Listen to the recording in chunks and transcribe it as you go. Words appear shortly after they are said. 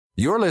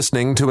You're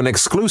listening to an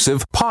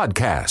exclusive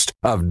podcast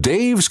of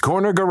Dave's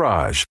Corner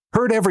Garage.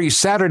 Heard every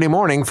Saturday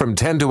morning from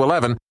 10 to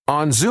 11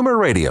 on Zoomer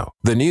Radio,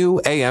 the new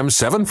AM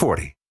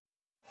 740.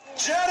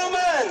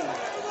 Gentlemen,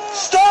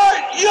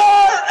 start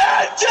your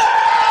engine!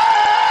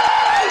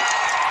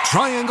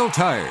 Triangle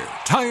Tire,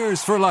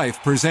 Tires for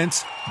Life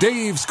presents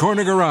Dave's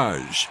Corner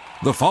Garage.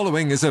 The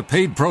following is a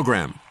paid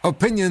program.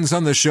 Opinions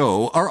on the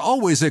show are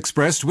always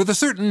expressed with a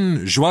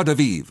certain joie de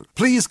vivre.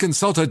 Please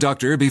consult a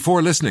doctor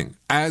before listening,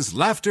 as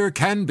laughter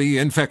can be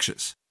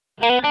infectious.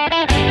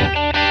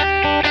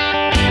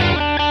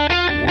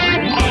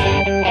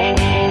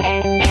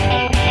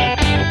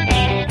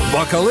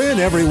 Buckle in,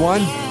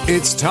 everyone.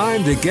 It's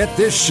time to get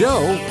this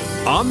show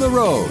on the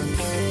road.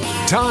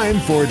 Time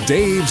for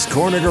Dave's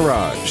Corner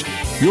Garage,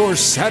 your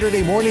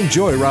Saturday morning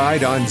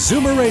joyride on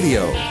Zoomer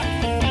Radio.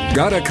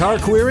 Got a car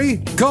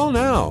query? Call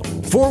now,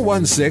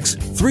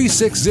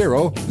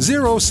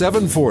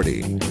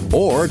 416-360-0740.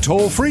 Or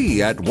toll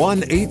free at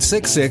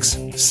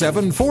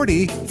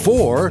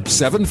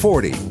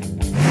 1-866-740-4740.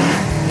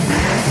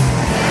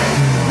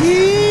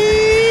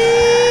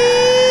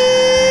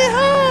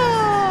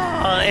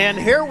 And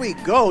here we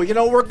go. You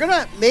know, we're going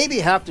to maybe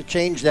have to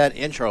change that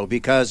intro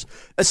because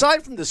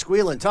aside from the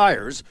squealing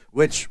tires,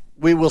 which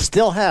we will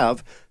still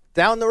have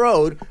down the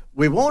road,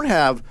 we won't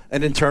have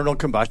an internal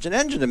combustion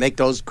engine to make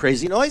those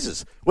crazy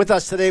noises. With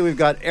us today, we've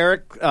got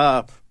Eric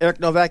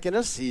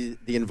Novakinas. He's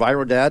the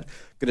Enviro Dad,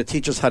 going to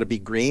teach us how to be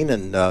green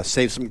and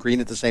save some green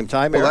at the same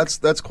time. Well, Eric?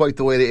 that's quite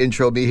the way to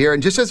intro me here.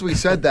 And just as we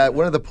said that,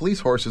 one of the police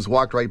horses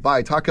walked right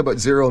by. Talk about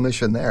zero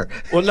emission there.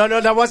 Well,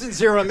 no, that wasn't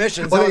zero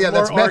emissions. That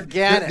was more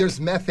organic.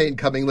 There's methane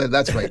coming in.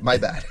 That's right. My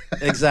bad.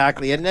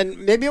 Exactly. And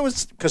then maybe it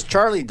was because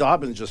Charlie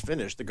Dobbins just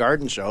finished the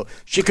garden show.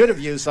 She could have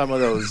used some of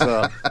those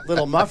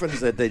little muffins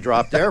that they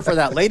dropped there for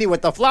that lady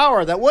with the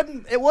flower that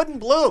wouldn't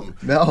bloom.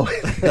 No.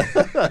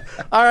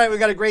 All right, we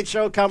got a great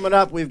show coming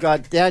up. We've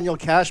got Daniel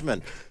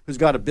Cashman, who's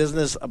got a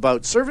business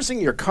about servicing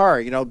your car.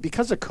 You know,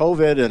 because of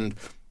COVID and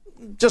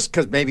just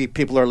because maybe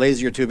people are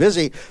lazy or too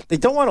busy, they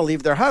don't want to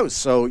leave their house.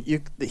 So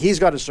he's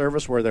got a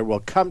service where they will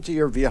come to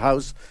your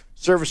house,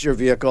 service your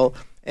vehicle,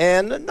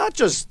 and not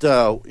just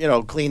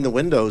clean the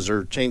windows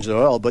or change the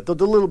oil, but they'll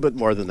do a little bit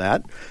more than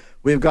that.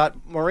 We've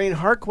got Maureen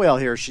Hartquail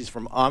here. She's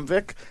from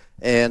Omvik.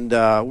 And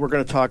we're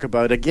going to talk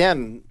about,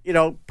 again,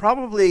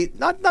 probably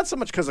not so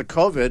much because of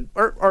COVID,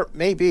 or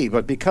maybe,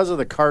 but because of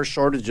the car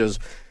shortages,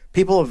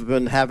 people have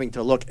been having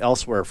to look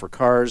elsewhere for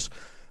cars.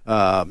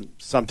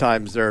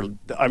 Sometimes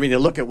they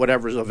look at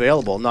whatever's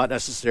available, not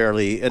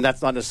necessarily, and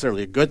that's not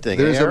necessarily a good thing.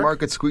 There's a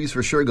market squeeze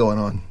for sure going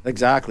on.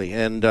 Exactly.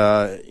 And,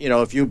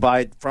 if you buy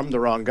it from the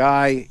wrong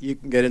guy, you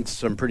can get into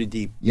some pretty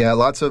deep. Yeah,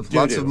 lots of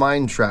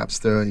mine traps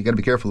there. You got to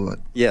be careful with it.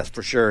 Yes,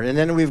 for sure. And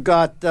then we've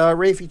got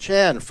Rafi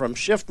Chan from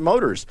Shift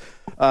Motors.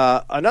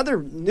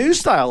 Another new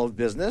style of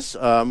business.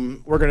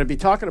 We're going to be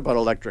talking about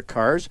electric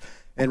cars.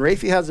 And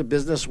Rafi has a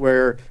business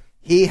where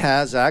he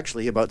has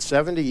actually about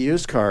 70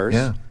 used cars.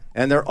 Yeah.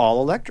 And they're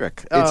all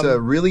electric. It's a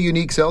really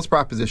unique sales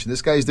proposition.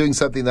 This guy is doing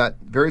something that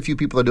very few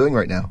people are doing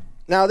right now.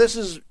 Now,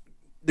 the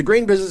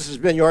green business has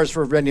been yours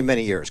for many,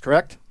 many years,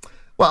 correct?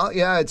 Well,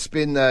 yeah, it's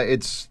been.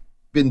 The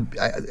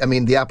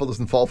apple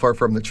doesn't fall far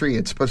from the tree.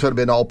 It's sort of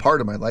been all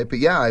part of my life. But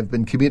yeah, I've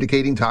been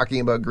communicating,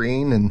 talking about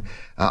green and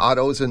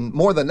autos, and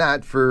more than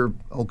that for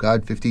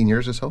 15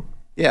 years or so.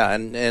 Yeah,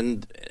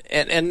 and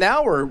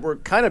now we're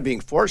kind of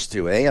being forced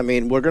to, eh? I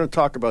mean, we're going to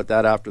talk about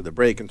that after the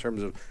break in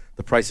terms of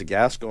the price of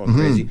gas going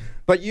crazy.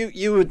 But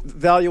you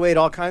evaluate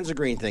all kinds of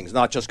green things,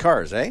 not just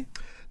cars, eh?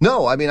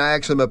 No, I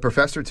actually am a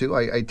professor too.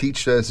 I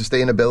teach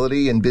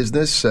sustainability and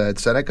business at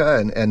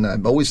Seneca, and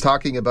I'm always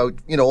talking about,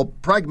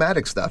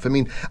 pragmatic stuff.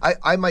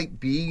 I might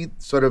be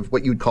sort of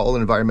what you'd call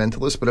an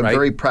environmentalist, but I'm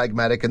very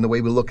pragmatic in the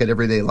way we look at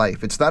everyday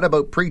life. It's not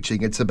about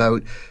preaching. It's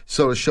about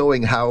sort of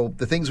showing how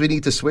the things we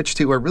need to switch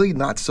to are really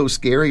not so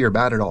scary or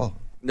bad at all.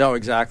 No,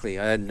 exactly.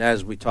 And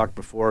as we talked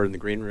before in the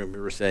green room, we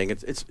were saying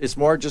it's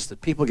more just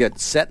that people get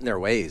set in their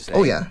ways. Eh?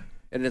 Oh, yeah.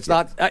 And it's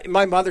not.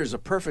 My mother's a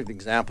perfect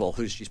example.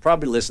 She's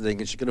probably listening,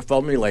 and she's going to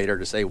phone me later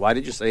to say, "Why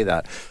did you say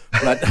that?"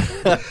 But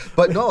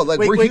but no, like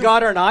we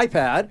got her an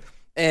iPad,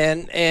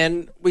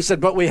 and we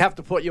said, "But we have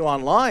to put you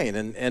online."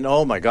 And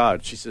oh my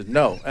God, she said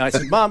no. And I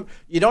said, "Mom,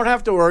 you don't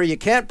have to worry. You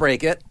can't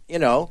break it.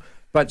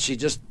 But she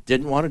just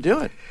didn't want to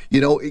do it.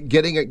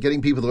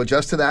 Getting people to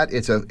adjust to that,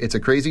 it's a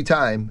crazy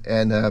time.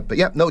 And but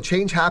yeah, no,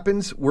 change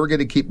happens. We're going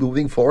to keep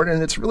moving forward,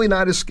 and it's really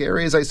not as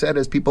scary as I said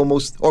as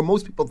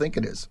most people think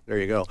it is. There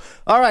you go.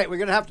 All right, we're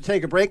going to have to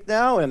take a break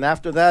now, and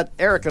after that,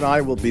 Eric and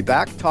I will be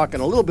back talking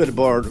a little bit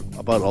about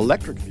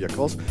electric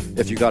vehicles.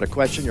 If you got a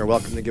question, you're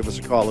welcome to give us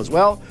a call as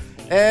well.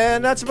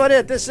 And that's about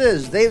it. This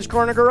is Dave's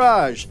Corner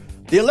Garage,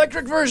 the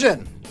electric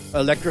version,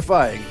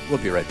 electrifying. We'll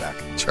be right back.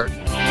 Sure.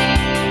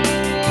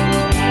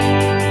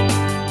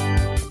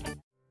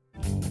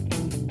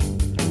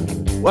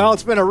 Well,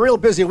 it's been a real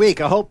busy week.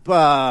 I hope,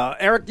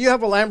 Eric, do you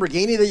have a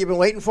Lamborghini that you've been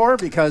waiting for?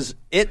 Because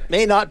it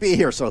may not be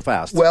here so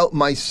fast. Well,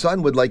 my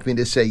son would like me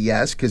to say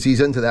yes because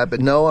he's into that. But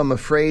no, I'm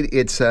afraid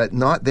it's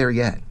not there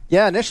yet.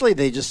 Yeah, initially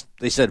they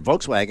said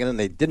Volkswagen, and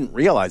they didn't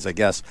realize, I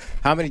guess,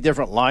 how many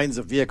different lines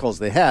of vehicles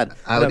they had.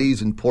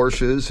 Audis and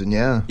Porsches, and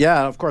yeah.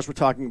 Yeah, of course, we're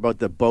talking about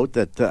the boat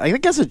that I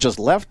guess it just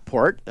left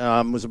port,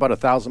 was about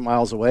 1,000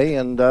 miles away,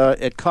 and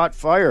it caught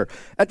fire.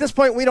 At this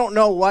point, we don't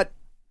know what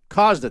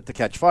caused it to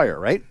catch fire,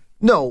 right?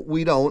 No,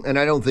 we don't, and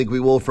I don't think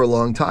we will for a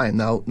long time.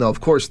 Now,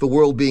 of course, the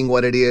world being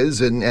what it is,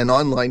 and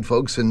online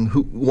folks and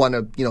who want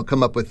to,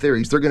 come up with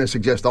theories, they're going to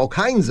suggest all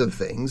kinds of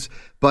things.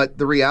 But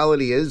the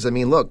reality is, I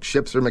mean, look,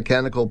 ships are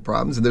mechanical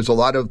problems, and there's a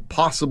lot of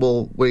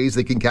possible ways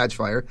they can catch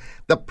fire.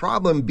 The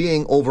problem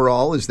being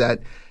overall is that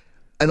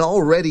an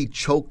already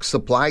choked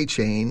supply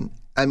chain,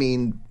 I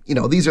mean,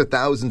 these are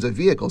thousands of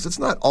vehicles. It's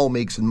not all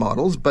makes and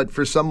models, but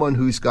for someone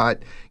who's got,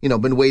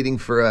 been waiting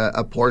for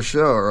a Porsche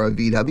or a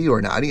VW or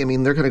an Audi, I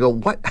mean, they're going to go,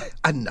 what,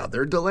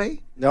 another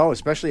delay? No,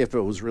 especially if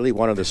it was really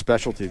one of the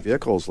specialty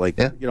vehicles, like,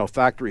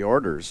 factory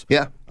orders.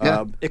 Yeah.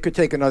 It could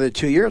take another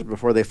 2 years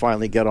before they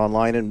finally get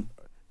online, and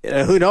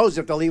who knows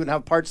if they'll even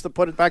have parts to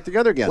put it back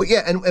together again. Well,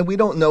 yeah, and we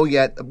don't know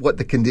yet what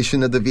the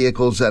condition of the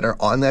vehicles that are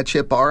on that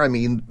chip are. I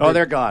mean...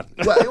 they're gone.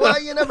 Well,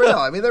 you never know.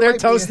 I mean, they're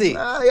toasty.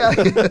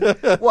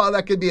 Yeah. Well,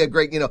 that could be a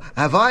great,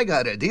 have I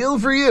got a deal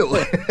for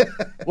you?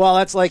 Well,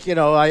 that's like,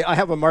 I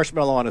have a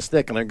marshmallow on a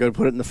stick and I'm going to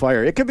put it in the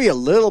fire. It could be a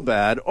little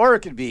bad, or it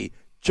could be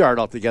charred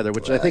altogether,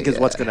 which I think is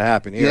what's going to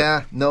happen here.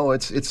 Yeah, no,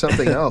 it's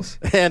something else.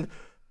 And...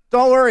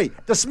 don't worry,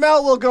 the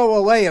smell will go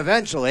away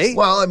eventually.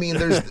 Well, I mean,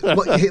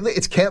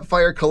 it's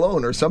campfire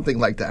cologne or something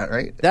like that,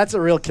 right? That's a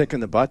real kick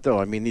in the butt, though.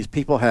 I mean, these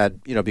people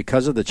had,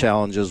 because of the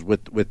challenges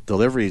with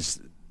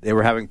deliveries, they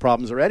were having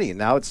problems already, and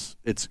now it's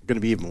going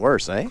to be even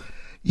worse, eh?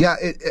 Yeah,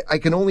 I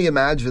can only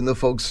imagine the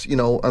folks,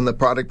 on the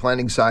product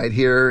planning side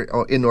here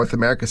in North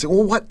America say,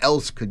 well, what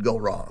else could go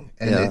wrong?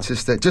 And it's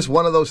just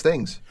one of those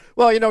things.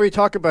 Well, we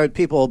talk about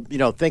people,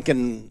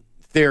 thinking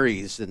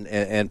theories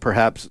and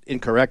perhaps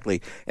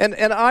incorrectly. And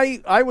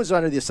I was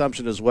under the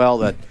assumption as well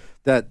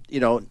that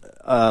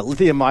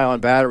lithium-ion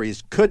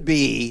batteries could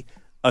be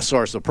a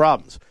source of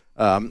problems.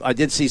 I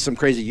did see some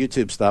crazy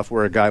YouTube stuff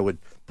where a guy would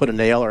put a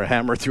nail or a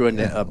hammer through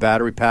a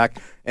battery pack,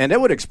 and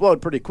it would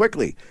explode pretty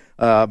quickly.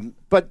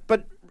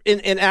 But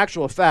in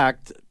actual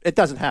fact, it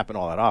doesn't happen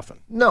all that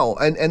often. No,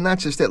 and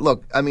that's just it.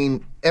 Look, I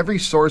mean, every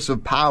source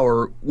of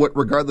power,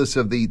 regardless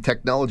of the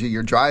technology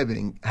you're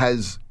driving,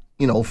 has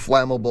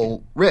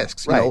flammable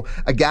risks. Right.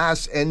 A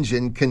gas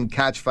engine can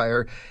catch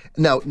fire.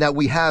 Now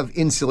we have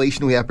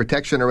insulation, we have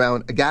protection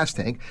around a gas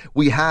tank.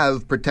 We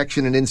have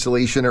protection and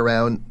insulation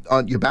around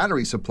on your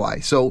battery supply.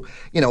 So,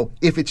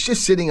 if it's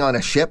just sitting on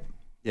a ship,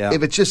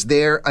 if it's just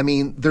there, I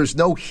mean, there's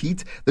no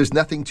heat. There's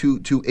nothing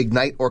to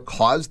ignite or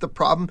cause the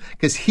problem,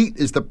 because heat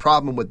is the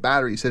problem with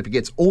batteries. If it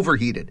gets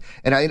overheated,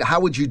 and how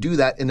would you do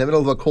that in the middle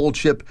of a cold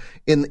ship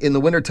in the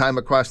wintertime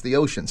across the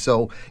ocean?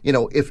 So,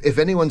 if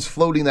anyone's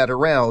floating that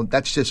around,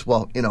 that's just,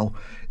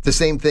 the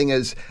same thing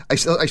as I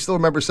still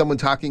remember someone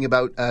talking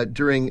about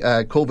during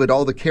COVID,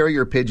 all the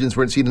carrier pigeons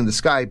weren't seen in the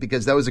sky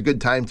because that was a good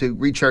time to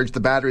recharge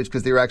the batteries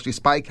because they were actually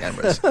spy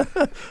cameras.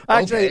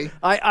 Actually,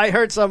 I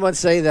heard someone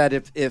say that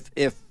if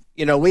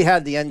we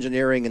had the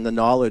engineering and the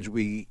knowledge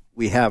we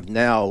have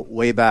now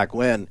way back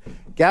when,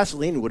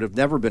 gasoline would have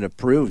never been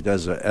approved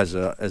as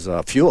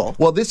a fuel.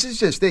 Well, this is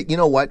just it. You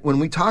know what? When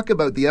we talk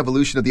about the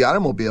evolution of the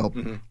automobile,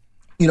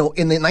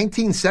 in the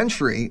 19th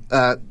century,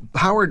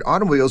 powered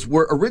automobiles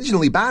were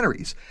originally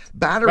batteries.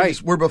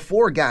 Batteries were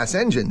before gas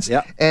engines.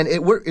 Yeah. And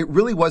it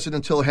really wasn't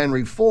until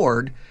Henry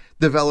Ford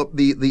developed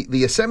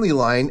the assembly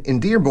line in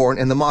Dearborn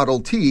and the Model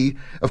T.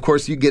 Of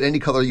course, you get any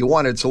color you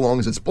wanted so long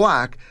as it's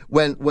black,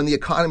 when the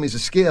economies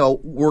of scale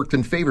worked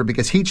in favor,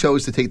 because he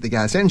chose to take the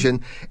gas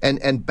engine,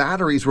 and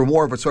batteries were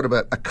more of a sort of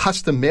a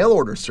custom mail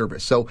order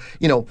service. So,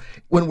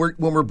 when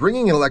we're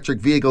bringing in electric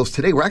vehicles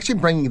today, we're actually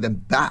bringing them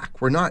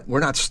back. We're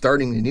not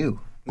starting anew.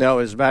 No,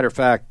 as a matter of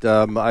fact, you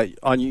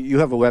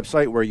have a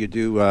website where you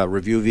do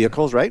review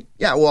vehicles, right?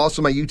 Yeah, well,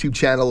 also my YouTube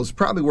channel is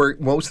probably where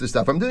most of the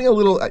stuff. I'm doing a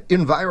little,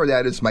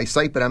 Envirod is my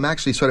site, but I'm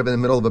actually sort of in the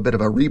middle of a bit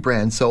of a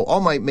rebrand. So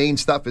all my main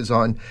stuff is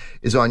on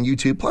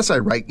YouTube. Plus I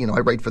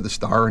write for The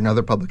Star and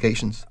other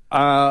publications.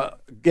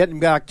 Getting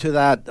back to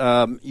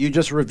that, you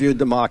just reviewed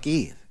the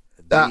Mach-E.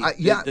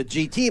 The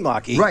GT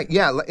Mach-E. Right,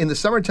 yeah. In the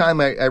summertime,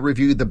 I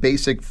reviewed the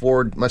basic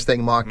Ford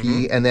Mustang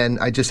Mach-E, and then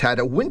I just had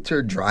a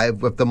winter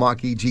drive with the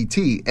Mach-E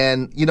GT.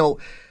 And,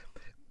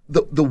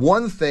 the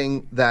one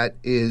thing that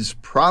is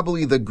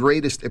probably the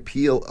greatest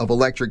appeal of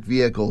electric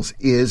vehicles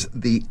is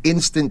the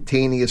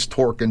instantaneous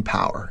torque and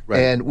power. Right.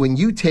 And when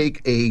you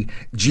take a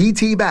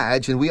GT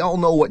badge, and we all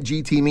know what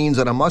GT means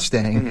on a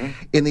Mustang,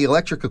 in the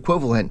electric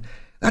equivalent,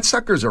 that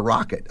sucker's a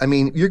rocket. I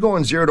mean, you're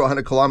going 0 to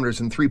 100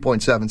 kilometers in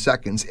 3.7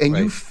 seconds, and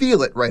you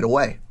feel it right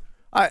away.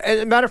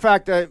 As a matter of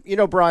fact,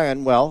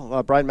 Brian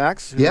Brian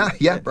Max?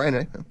 Yeah,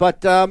 Brian.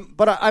 But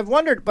I've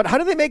wondered, how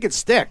do they make it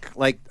stick?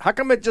 Like, how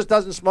come it just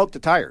doesn't smoke the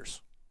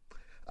tires?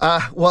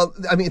 Well,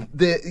 I mean,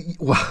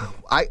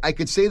 I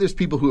could say there's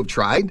people who have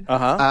tried,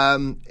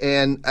 and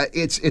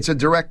it's a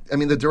direct. I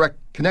mean, the direct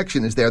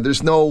connection is there.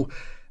 There's no.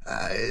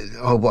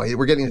 oh boy,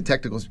 we're getting into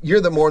technicals.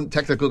 You're the more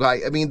technical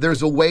guy. I mean, there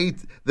is a way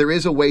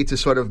to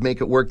sort of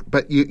make it work,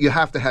 but you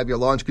have to have your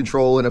launch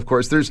control, and of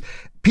course,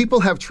 people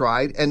have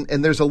tried, and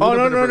there's a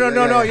little bit of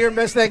no, you're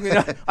mistaking me.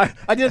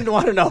 I didn't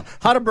want to know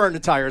how to burn the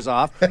tires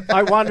off.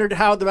 I wondered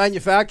how the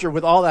manufacturer,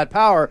 with all that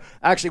power,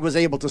 actually was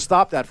able to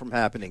stop that from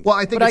happening. Well,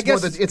 I think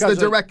it's the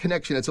direct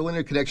connection. It's a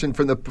linear connection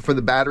from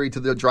the battery to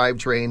the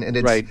drivetrain, and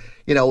it's right.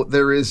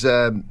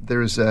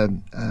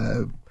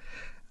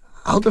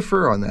 I'll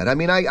defer on that. I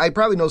mean, I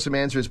probably know some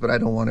answers, but I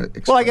don't want to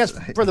express. Well, I guess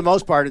for the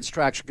most part, it's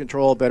traction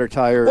control, better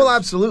tires. Well,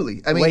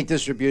 absolutely. I mean, weight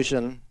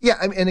distribution.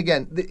 Yeah, and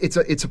again,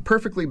 it's a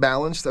perfectly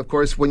balanced. Of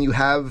course, when you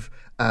have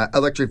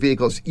electric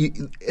vehicles,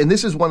 and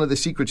this is one of the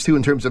secrets too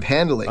in terms of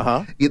handling.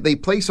 They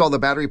place all the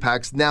battery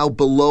packs now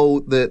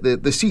below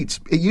the seats.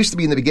 It used to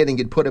be in the beginning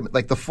you'd put them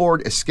like the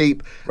Ford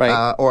Escape,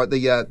 right. Or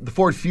the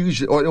Ford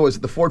Fusion, or it was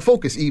the Ford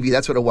Focus EV.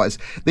 That's what it was.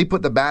 They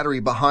put the battery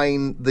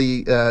behind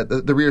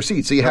the rear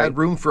seat, so you had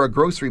room for a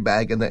grocery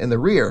bag in the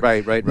rear.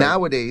 Right.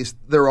 Nowadays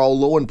they're all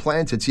low and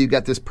planted, so you've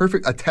got this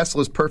a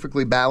Tesla's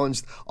perfectly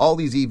balanced. All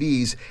these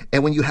EVs,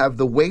 and when you have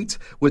the weight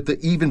with the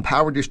even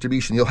power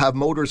distribution, you'll have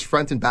motors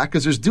front and back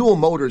because there's dual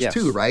motors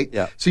too, right?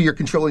 Yeah. So you're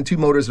controlling two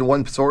motors in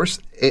one source.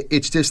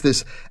 It's just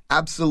this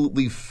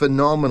absolutely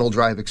phenomenal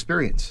drive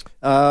experience.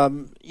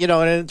 And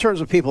in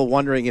terms of people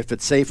wondering if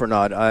it's safe or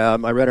not, I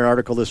read an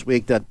article this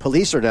week that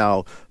police are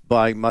now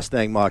buying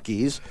Mustang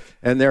Mach-E's,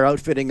 and they're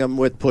outfitting them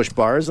with push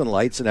bars and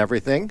lights and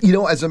everything.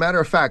 As a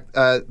matter of fact,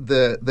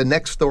 the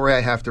next story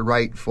I have to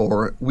write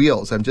for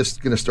Wheels, I'm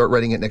just going to start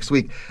writing it next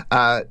week.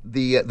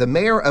 The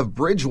mayor of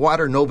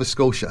Bridgewater, Nova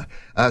Scotia,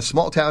 a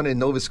small town in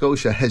Nova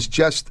Scotia, has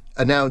just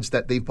announced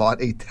that they've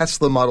bought a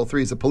Tesla Model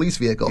 3 as a police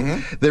vehicle.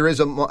 Mm-hmm. There is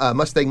a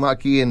Mustang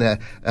Mach-E in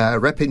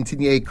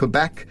Repentigny,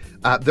 Quebec.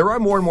 There are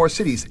more and more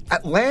cities.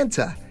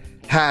 Atlanta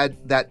had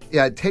that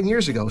 10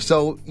 years ago,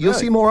 so you'll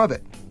see more of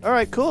it. All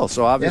right, cool.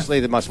 So obviously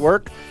they must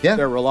work. Yeah.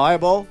 They're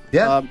reliable.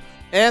 Yeah.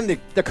 And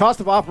the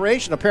cost of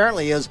operation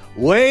apparently is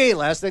way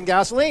less than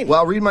gasoline.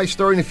 Well, read my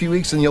story in a few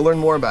weeks and you'll learn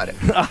more about it.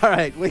 All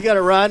right, we got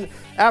to run.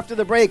 After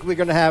the break, we're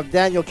going to have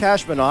Daniel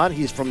Cashman on.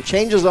 He's from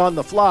Changes on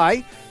the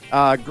Fly.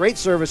 Great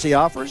service he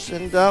offers,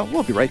 and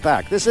we'll be right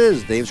back. This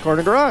is Dave's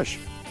Corner Garage.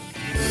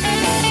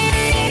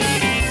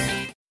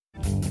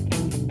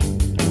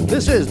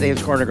 This is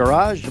Dave's Corner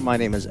Garage. My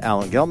name is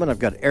Alan Gelman. I've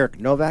got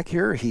Eric Novak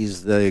here.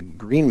 He's the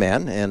green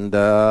man.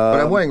 But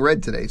I'm wearing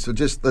red today, so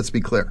just let's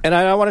be clear. And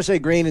I want to say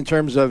green in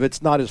terms of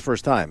it's not his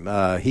first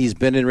time. He's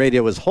been in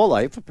radio his whole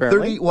life,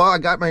 apparently. I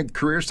got my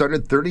career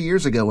started 30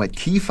 years ago at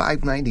Key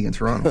 590 in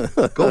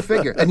Toronto. Go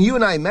figure. And you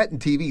and I met in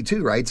TV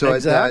too, right? So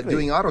exactly. I was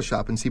doing Auto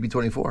Shop in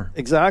CB24.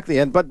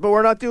 Exactly. But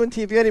we're not doing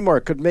TV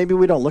anymore. Maybe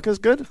we don't look as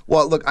good?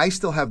 Well, look, I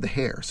still have the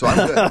hair, so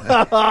I'm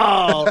good.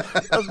 Oh,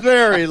 a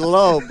very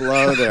low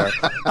blow there.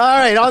 All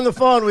right, on the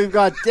phone, we've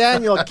got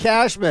Daniel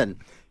Cashman.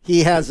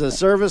 He has a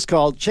service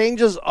called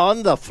Changes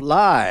on the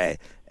Fly.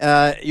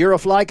 You're a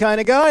fly kind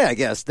of guy, I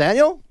guess.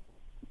 Daniel?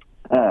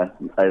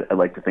 I'd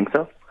like to think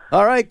so.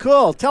 All right,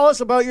 cool. Tell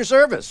us about your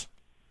service.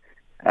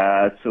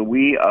 So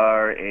we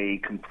are a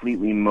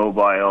completely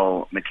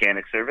mobile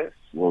mechanic service.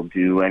 We'll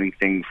do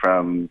anything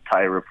from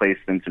tire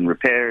replacements and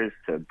repairs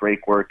to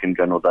brake work and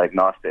general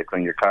diagnostics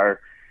on your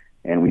car.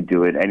 And we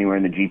do it anywhere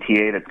in the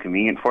GTA that's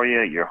convenient for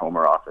you, at your home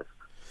or office.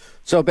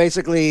 So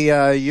basically,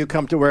 you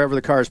come to wherever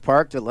the car is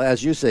parked.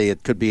 As you say,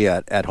 it could be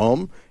at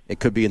home. It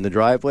could be in the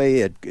driveway.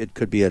 It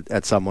could be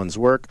at someone's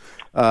work.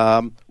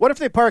 What if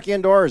they park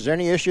indoors? Is there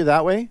any issue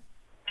that way?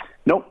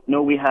 Nope.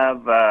 No, we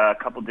have a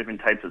couple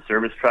different types of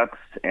service trucks,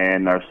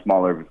 and our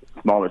smaller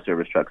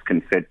service trucks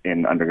can fit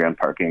in underground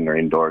parking or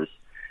indoors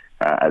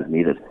as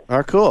needed. All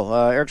right, cool.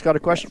 Eric's got a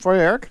question for you,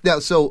 Eric. Yeah,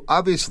 so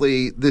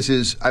obviously this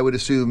is, I would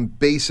assume,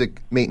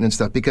 basic maintenance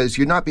stuff because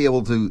you're not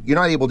able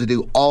to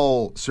do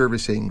all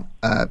servicing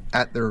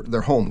at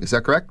their home. Is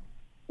that correct?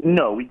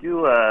 No, we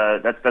do.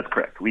 That's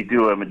correct. We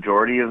do a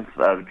majority of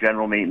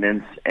general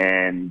maintenance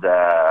and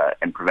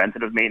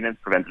preventative maintenance.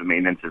 Preventative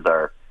maintenance is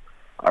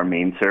our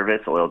main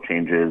service: oil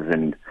changes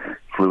and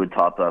fluid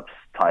top-ups,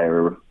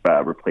 tire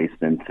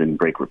replacements, and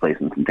brake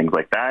replacements, and things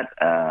like that.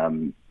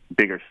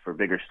 For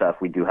bigger stuff,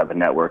 we do have a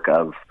network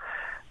of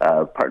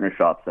partner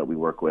shops that we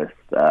work with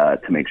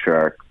to make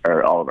sure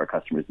all of our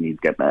customers' needs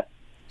get met.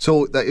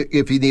 So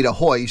if you need a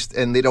hoist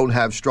and they don't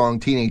have strong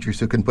teenagers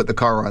who can put the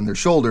car on their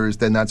shoulders,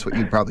 then that's what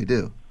you'd probably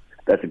do.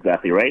 That's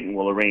exactly right, and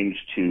we'll arrange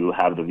to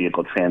have the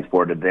vehicle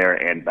transported there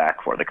and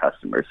back for the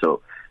customer.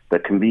 So the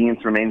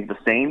convenience remains the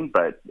same,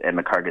 and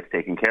the car gets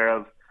taken care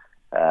of.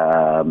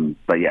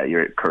 But yeah,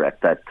 you're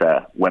correct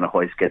that when a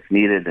hoist gets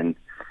needed and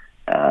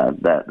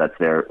that's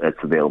there, it's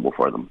available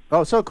for them.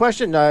 Oh, so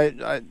question,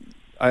 I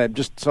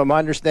just so my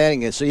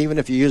understanding is, so even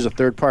if you use a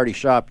third-party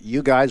shop,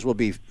 you guys will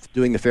be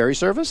doing the ferry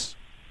service?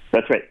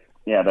 That's right.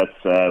 Yeah, that's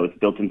it's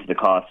built into the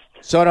cost.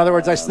 So in other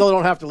words, I still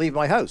don't have to leave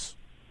my house.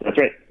 That's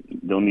right. You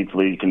don't need to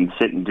leave. You can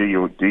sit and do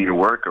your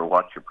work or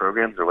watch your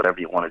programs or whatever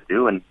you want to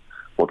do, and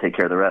we'll take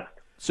care of the rest.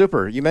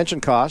 Super. You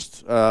mentioned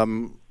cost.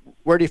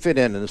 Where do you fit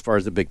in as far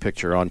as the big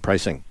picture on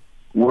pricing?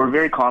 We're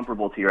very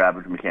comparable to your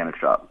average mechanic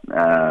shop.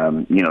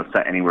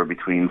 Set anywhere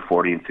between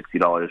 $40 and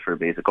 $60 for a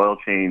basic oil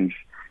change.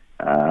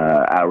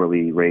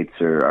 Hourly rates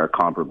are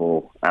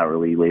comparable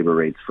hourly labor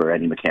rates for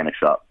any mechanic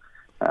shop.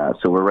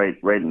 So we're right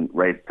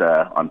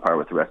on par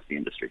with the rest of the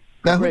industry.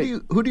 Now,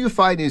 who do you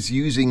find is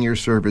using your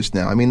service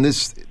now? I mean,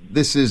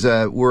 this is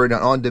we're in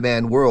an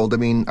on-demand world. I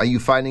mean, are you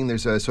finding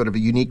there's a sort of a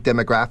unique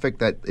demographic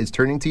that is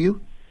turning to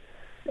you?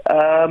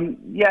 I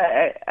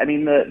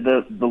mean,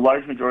 the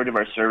large majority of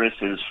our service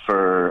is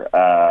for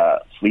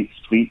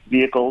fleet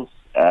vehicles,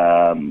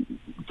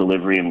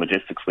 delivery and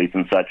logistics fleets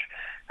and such.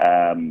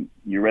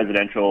 Your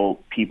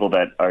residential people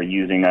that are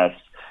using us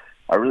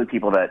are really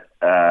people that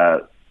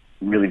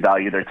really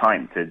value their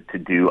time to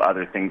do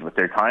other things with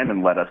their time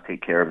and let us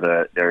take care of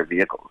their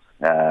vehicles.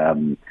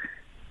 So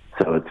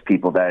it's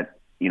people that,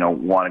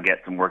 want to get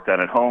some work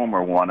done at home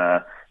or want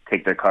to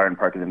take their car and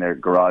park it in their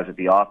garage at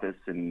the office.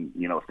 And,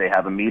 if they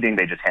have a meeting,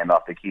 they just hand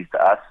off the keys to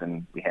us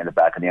and we hand it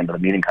back at the end of the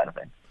meeting kind of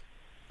thing.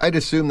 I'd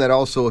assume that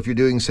also if you're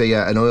doing, say,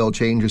 an oil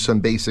change or some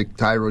basic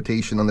tire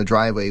rotation on the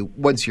driveway,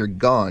 once you're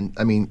gone,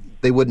 I mean,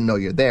 they wouldn't know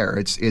you're there.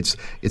 It's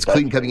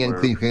clean coming in,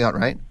 clean coming out,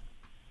 right?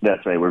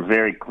 That's right. We're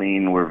very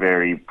clean. We're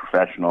very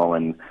professional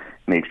and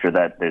make sure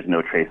that there's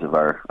no trace of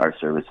our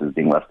services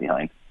being left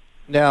behind.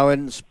 Now,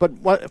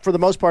 for the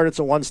most part, it's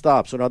a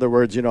one-stop. So in other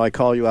words, I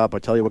call you up, I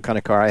tell you what kind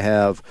of car I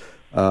have,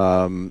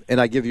 and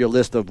I give you a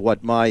list of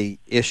what my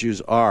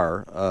issues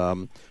are.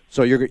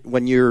 So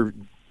when your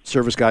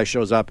service guy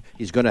shows up,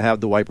 he's going to have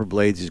the wiper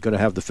blades, he's going to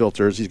have the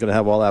filters, he's going to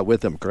have all that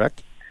with him,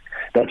 correct?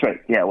 That's right.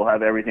 Yeah, we'll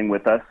have everything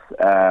with us,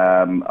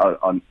 and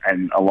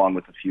along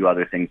with a few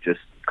other things,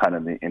 just kind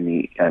of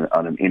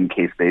on an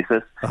in-case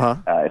basis. Uh-huh.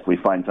 If we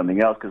find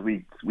something else, because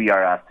we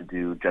are asked to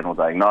do general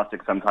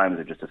diagnostics sometimes,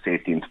 or just a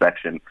safety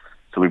inspection.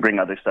 So we bring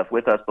other stuff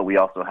with us, but we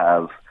also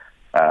have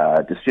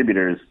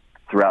distributors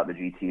throughout the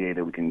GTA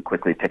that we can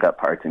quickly pick up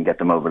parts and get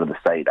them over to the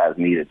site as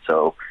needed.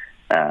 So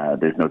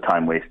there's no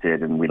time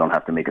wasted, and we don't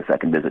have to make a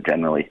second visit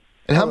generally.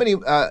 And how many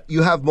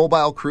you have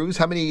mobile crews?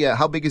 How many?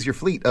 How big is your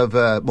fleet of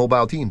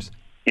mobile teams?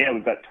 Yeah,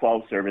 we've got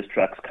 12 service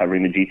trucks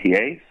covering the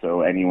GTA,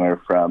 so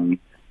anywhere from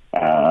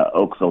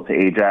Oakville to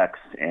Ajax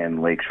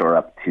and Lakeshore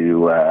up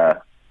to,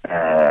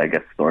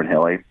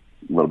 Thornhill, a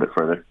little bit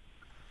further.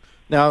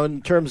 Now,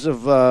 in terms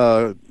of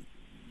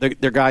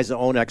they're guys that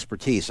own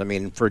expertise. I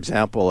mean, for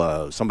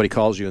example, somebody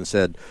calls you and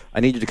said, I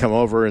need you to come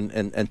over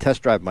and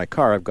test drive my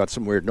car. I've got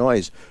some weird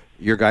noise.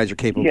 Your guys are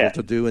capable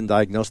to do and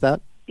diagnose that?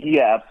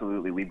 Yeah,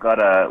 absolutely. We've got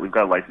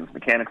licensed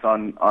mechanics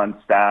on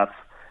staff.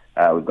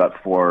 We've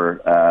got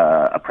 4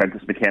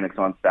 apprentice mechanics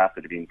on staff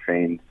that are being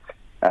trained,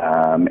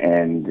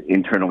 and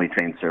internally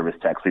trained service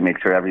techs. We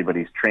make sure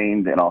everybody's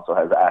trained and also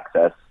has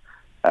access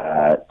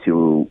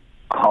to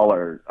call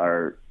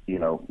our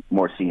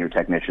more senior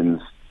technicians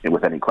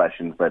with any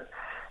questions. But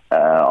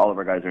all of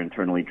our guys are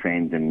internally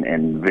trained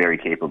and very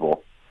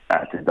capable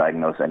to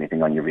diagnose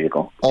anything on your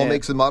vehicle. All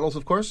makes and models,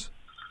 of course?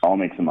 All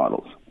makes and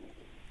models.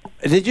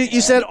 Did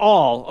you said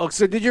all? Oh,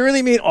 so did you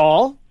really mean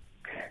all?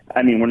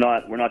 I mean, we're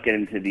not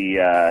getting to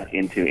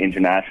into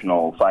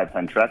international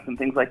 5-ton trucks and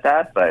things like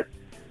that, but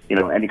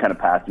any kind of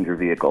passenger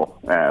vehicle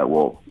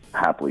we'll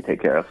happily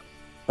take care of.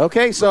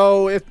 Okay,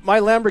 so if my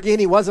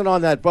Lamborghini wasn't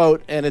on that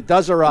boat and it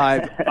does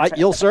arrive,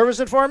 you'll service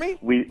it for me?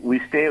 We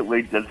stay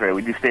away. That's right.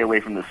 We do stay away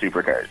from the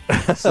supercars.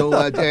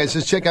 So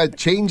just check out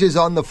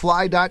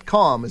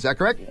changesonthefly.com. Is that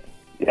correct?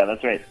 Yeah,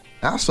 that's right.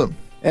 Awesome.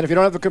 And if you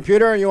don't have a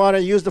computer and you want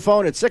to use the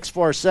phone, it's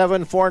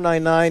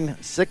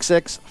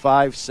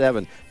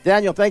 647-499-6657.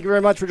 Daniel, thank you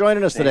very much for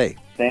joining us today.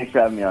 Thanks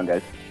for having me on,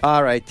 guys.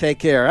 All right, take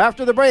care.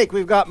 After the break,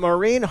 we've got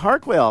Maureen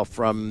Hartwell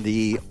from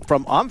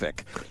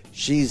Omvik.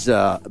 She's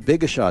a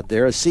big shot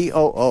there, a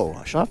COO.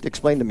 She'll have to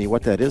explain to me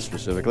what that is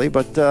specifically,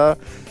 but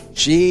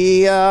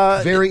she...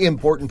 very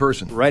important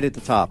person. Right at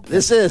the top.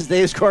 This is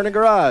Dave's Corner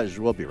Garage.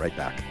 We'll be right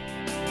back.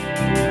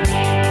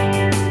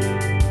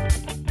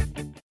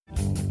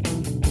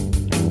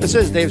 This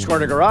is Dave's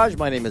Corner Garage.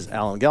 My name is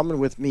Alan Gelman.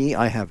 With me,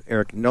 I have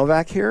Eric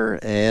Novak here.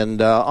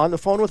 And on the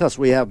phone with us,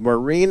 we have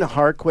Maureen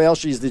Hartwell.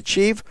 She's the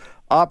Chief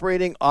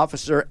Operating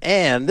Officer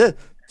and,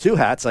 2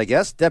 hats, I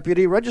guess,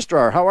 Deputy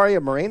Registrar. How are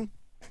you, Maureen?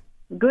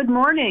 Good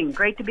morning.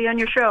 Great to be on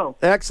your show.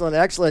 Excellent,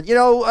 excellent.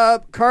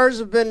 Cars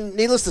have been,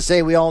 needless to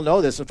say, we all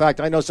know this. In fact,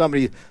 I know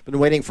somebody's been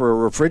waiting for a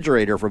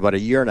refrigerator for about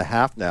 1.5 years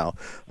now.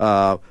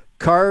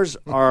 Cars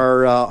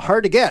are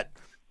hard to get.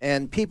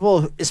 And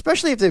people,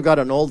 especially if they've got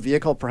an old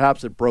vehicle,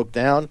 perhaps it broke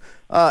down,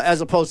 as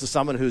opposed to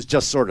someone who's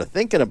just sort of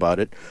thinking about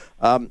it.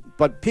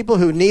 But people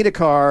who need a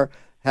car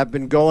have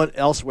been going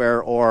elsewhere,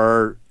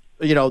 or,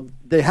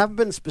 they haven't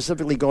been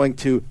specifically going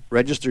to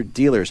registered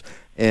dealers.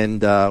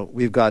 And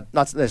we've got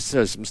not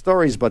necessarily some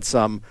stories, but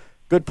some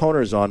good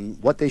poners on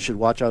what they should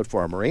watch out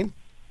for. Maureen?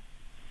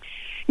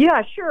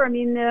 Yeah, sure. I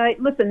mean,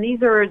 listen,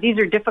 these are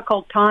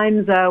difficult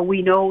times.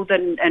 We know that,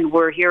 and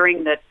we're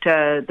hearing that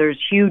there's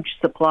huge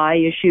supply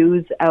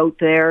issues out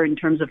there in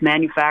terms of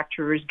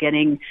manufacturers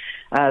getting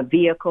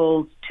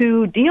vehicles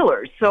to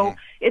dealers. So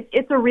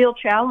it's a real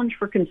challenge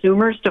for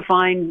consumers to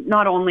find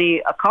not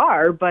only a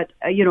car, but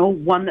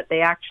one that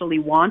they actually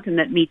want and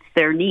that meets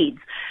their needs.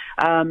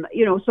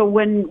 So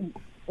when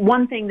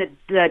one thing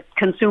that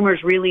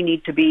consumers really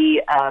need to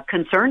be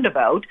concerned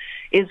about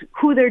is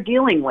who they're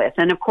dealing with.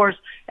 And, of course,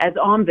 as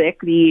OMVIC,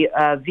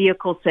 the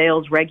vehicle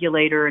sales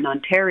regulator in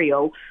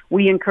Ontario,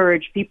 we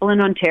encourage people in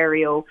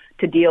Ontario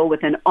to deal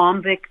with an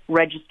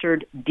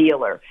OMVIC-registered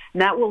dealer.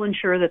 And that will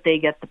ensure that they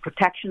get the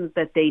protections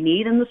that they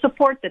need and the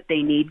support that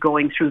they need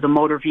going through the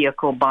motor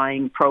vehicle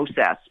buying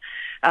process.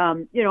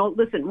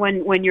 Listen,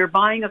 when you're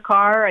buying a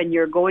car and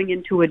you're going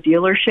into a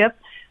dealership,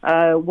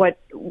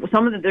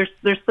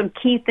 there's some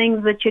key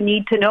things that you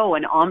need to know,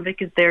 and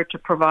OMVIC is there to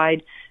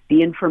provide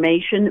the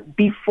information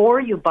before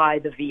you buy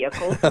the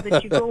vehicle so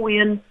that you go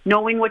in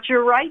knowing what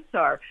your rights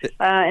are.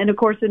 And of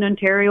course, in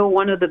Ontario,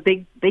 one of the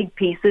big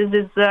pieces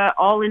is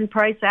all-in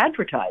price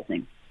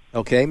advertising.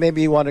 Okay,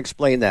 maybe you want to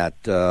explain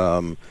that.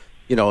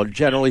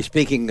 Generally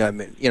speaking,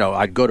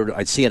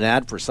 I'd see an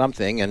ad for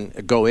something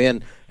and go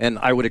in, and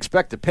I would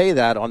expect to pay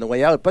that on the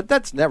way out, but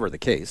that's never the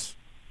case.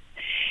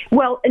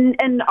 Well,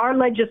 and our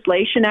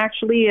legislation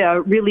actually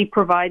really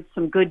provides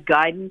some good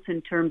guidance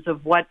in terms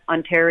of what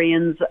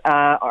Ontarians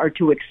are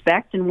to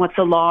expect and what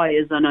the law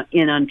is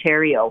in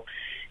Ontario.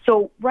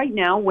 So right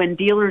now, when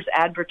dealers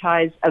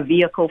advertise a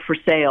vehicle for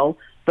sale,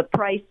 the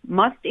price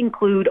must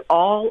include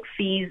all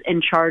fees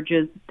and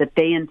charges that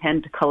they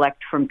intend to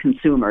collect from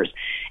consumers.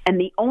 And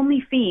the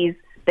only fees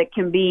that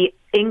can be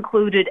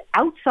included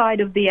outside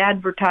of the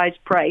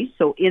advertised price,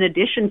 so in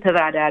addition to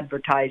that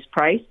advertised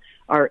price,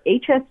 are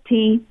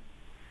HST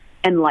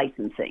and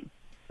licensing.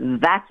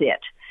 That's it.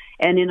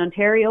 And in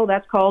Ontario,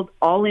 that's called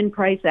all-in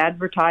price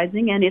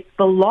advertising, and it's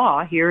the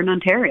law here in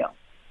Ontario.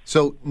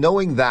 So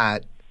knowing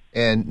that,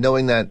 and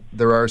knowing that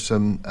there are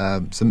some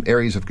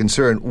areas of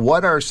concern,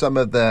 what are some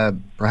of the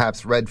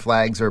perhaps red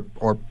flags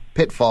or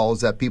pitfalls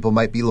that people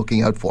might be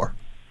looking out for?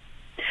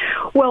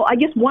 Well, I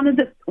guess one of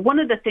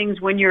the things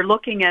when you're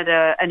looking at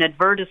an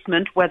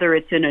advertisement, whether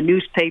it's in a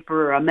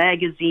newspaper or a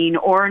magazine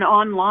or an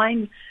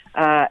online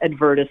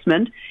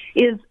advertisement,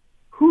 is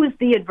who is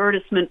the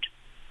advertisement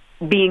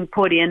being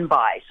put in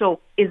by? So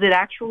is it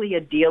actually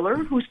a dealer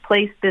who's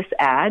placed this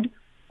ad,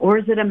 or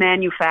is it a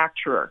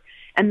manufacturer?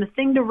 And the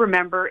thing to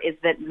remember is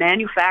that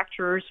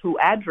manufacturers who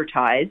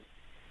advertise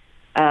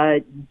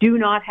do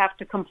not have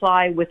to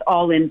comply with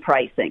all-in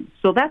pricing.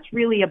 So that's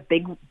really a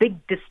big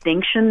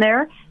distinction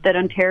there that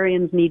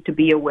Ontarians need to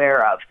be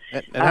aware of.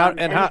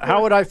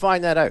 How would I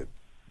find that out?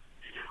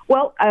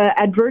 Well,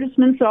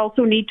 advertisements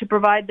also need to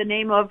provide the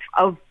name of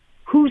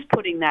who's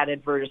putting that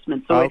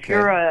advertisement. So if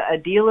you're a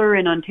dealer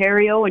in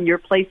Ontario and you're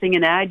placing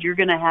an ad, you're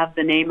going to have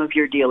the name of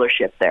your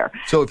dealership there.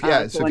 So if you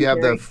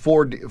have the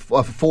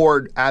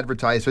Ford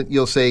advertisement,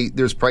 you'll say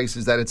there's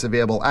prices that it's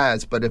available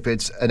as. But if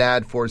it's an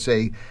ad for,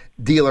 say,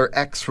 dealer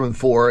X from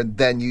Ford,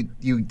 then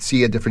you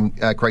see a different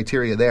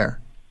criteria there.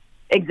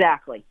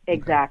 Exactly.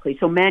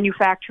 So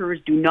manufacturers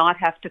do not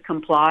have to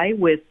comply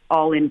with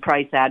all-in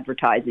price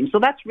advertising. So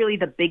that's really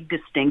the big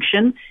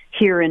distinction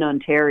here in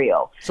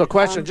Ontario. So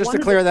question, just to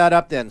clear that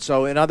up then.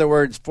 So in other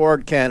words,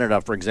 Ford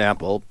Canada, for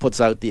example, puts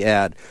out the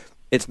ad.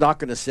 It's not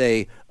going to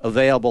say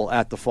available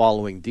at the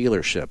following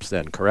dealerships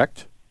then,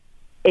 correct?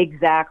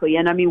 Exactly.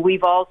 And I mean,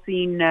 we've all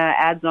seen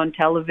ads on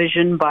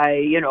television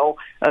by,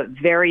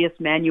 various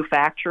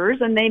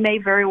manufacturers, and they may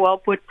very well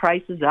put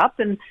prices up,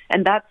 and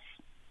that's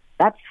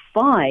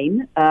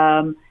fine,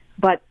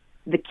 but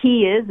the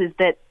key is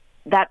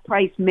that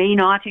price may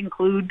not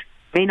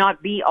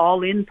be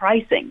all-in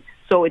pricing.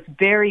 So it's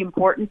very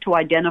important to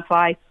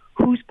identify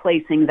who's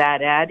placing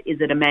that ad.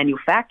 Is it a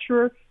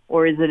manufacturer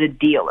or is it a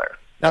dealer?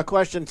 Now,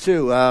 question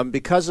two,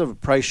 because of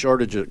car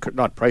shortages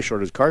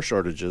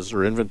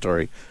or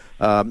inventory,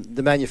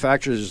 the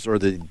manufacturers or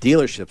the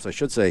dealerships, I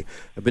should say,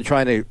 have been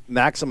trying to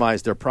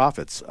maximize their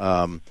profits.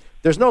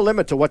 There's no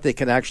limit to what they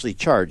can actually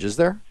charge, is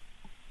there?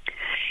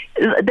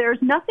 There's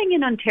nothing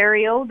in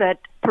Ontario that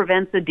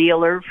prevents a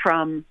dealer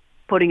from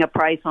putting a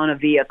price on a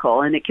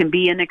vehicle, and it can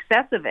be in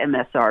excess of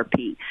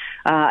MSRP.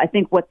 I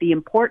think what the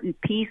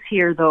important piece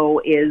here, though,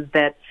 is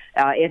that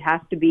it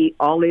has to be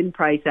all-in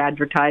price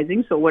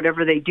advertising, so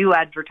whatever they do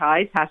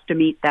advertise has to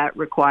meet that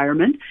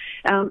requirement.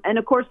 And,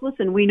 of course,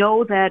 listen, we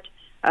know that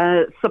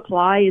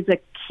supply is a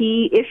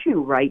key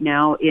issue right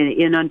now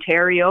in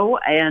Ontario,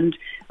 and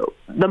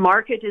the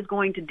market is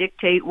going to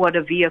dictate what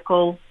a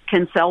vehicle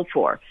can sell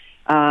for.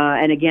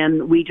 And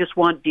again, we just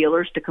want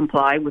dealers to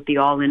comply with the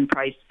all-in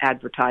price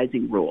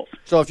advertising rules.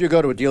 So if you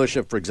go to a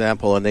dealership, for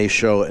example, and they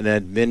show an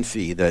admin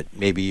fee that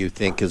maybe you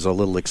think is a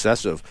little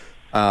excessive,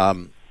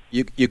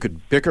 you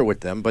could bicker with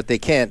them, but they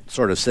can't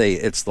sort of say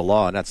it's the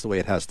law and that's the way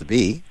it has to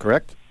be,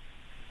 correct?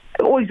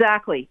 Oh,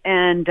 exactly.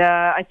 And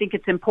I think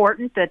it's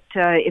important that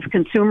if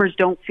consumers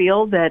don't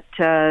feel that,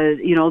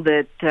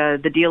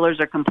 the dealers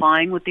are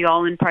complying with the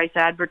all-in price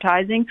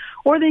advertising,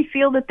 or they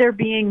feel that they're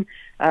being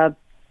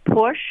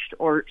pushed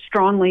or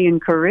strongly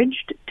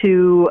encouraged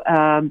to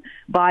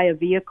buy a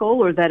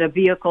vehicle, or that a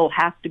vehicle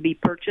has to be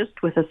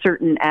purchased with a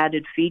certain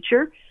added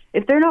feature,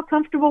 if they're not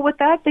comfortable with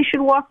that, they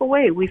should walk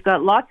away. We've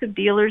got lots of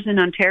dealers in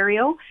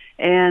Ontario,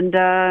 and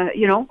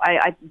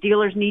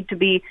dealers need to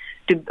be,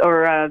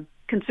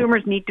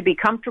 consumers need to be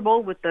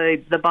comfortable with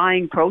the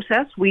buying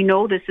process. We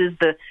know this is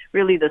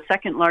really the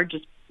second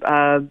largest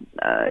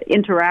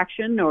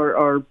interaction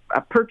or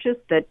a purchase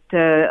that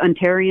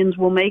Ontarians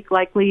will make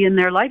likely in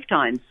their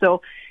lifetime.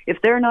 So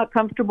if they're not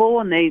comfortable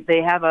and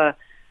they have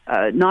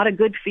not a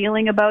good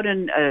feeling about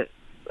an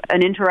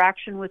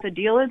interaction with a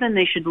dealer, then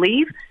they should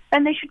leave,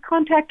 and they should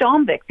contact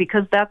OMVIC,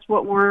 because that's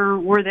what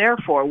we're there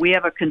for. We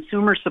have a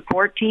consumer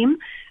support team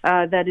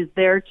that is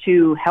there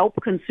to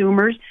help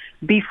consumers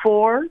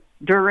before,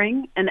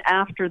 during, and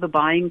after the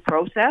buying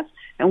process,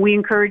 and we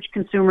encourage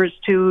consumers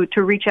to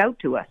reach out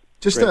to us.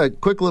 Just a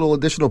quick little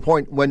additional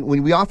point. When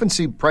we often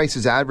see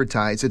prices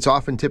advertised, it's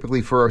often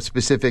typically for a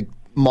specific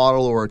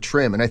model or a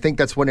trim. And I think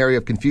that's one area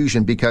of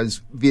confusion,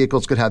 because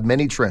vehicles could have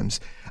many trims.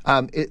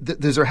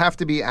 Does there have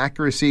to be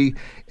accuracy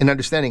in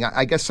understanding?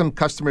 I guess some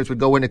customers would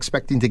go in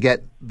expecting to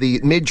get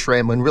the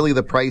mid-trim, when really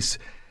the price,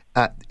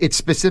 it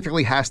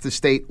specifically has to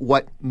state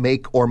what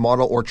make or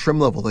model or trim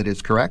level it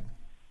is, correct?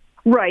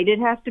 Right. It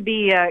has to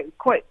be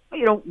quite,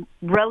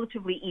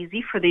 relatively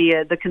easy for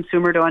the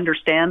consumer to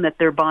understand that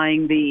they're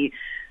buying the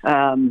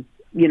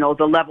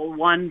level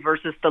 1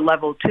 versus the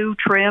level 2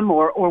 trim,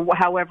 or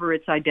however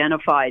it's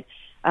identified.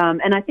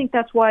 And I think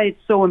that's why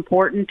it's so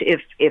important,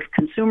 if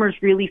consumers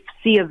really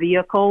see a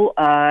vehicle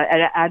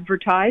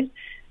advertised,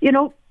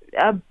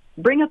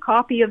 bring a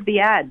copy of the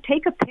ad,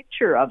 take a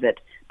picture of it,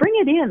 bring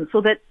it in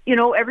so that,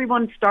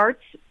 everyone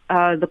starts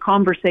the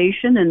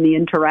conversation and the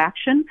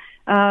interaction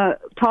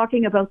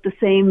talking about the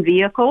same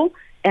vehicle.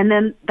 And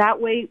then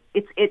that way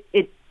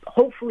it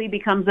hopefully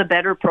becomes a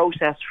better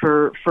process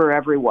for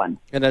everyone.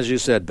 And as you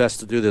said, best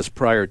to do this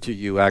prior to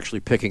you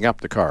actually picking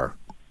up the car.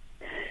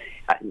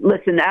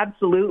 Listen,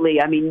 absolutely.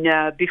 I mean,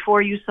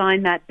 before you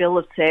sign that bill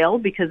of sale,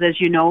 because as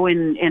you know,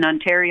 in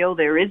Ontario,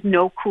 there is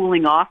no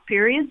cooling off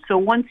period. So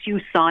once you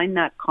sign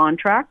that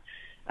contract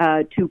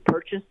to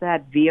purchase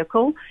that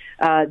vehicle,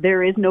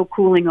 there is no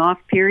cooling off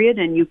period,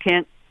 and you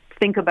can't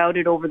think about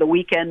it over the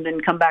weekend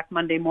and come back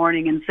Monday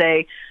morning and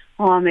say,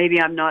 oh,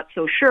 maybe I'm not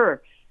so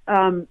sure.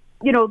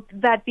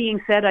 That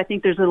being said, I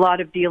think there's a lot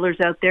of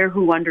dealers out there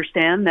who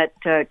understand that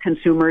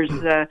consumers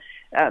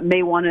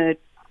may want to,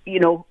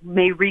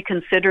 may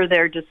reconsider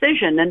their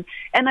decision.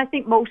 And I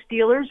think most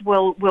dealers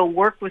will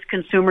work with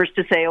consumers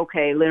to say,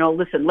 okay,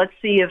 listen, let's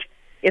see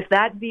if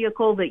that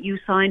vehicle that you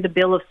signed a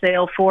bill of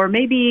sale for,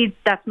 maybe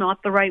that's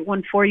not the right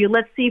one for you.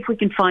 Let's see if we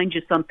can find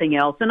you something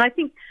else. And I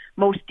think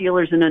most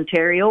dealers in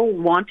Ontario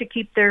want to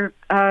keep their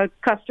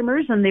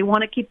customers, and they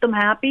want to keep them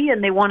happy,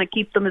 and they want to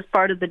keep them as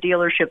part of the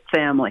dealership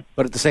family.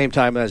 But at the same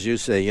time, as you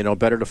say,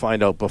 better to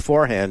find out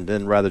beforehand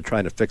than rather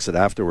trying to fix it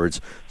afterwards.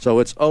 So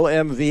it's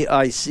omvic.on.ca,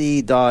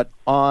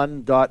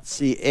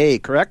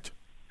 correct?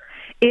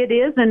 It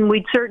is, and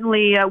we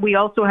certainly, we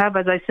also have,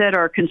 as I said,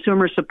 our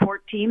consumer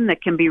support team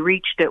that can be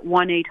reached at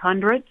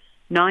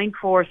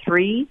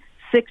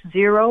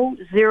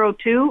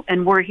 1-800-943-6002,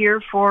 and we're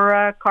here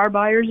for car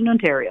buyers in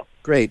Ontario.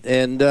 Great.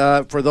 And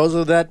for those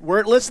of that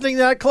weren't listening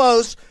that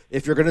close,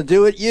 if you're going to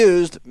do it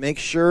used, make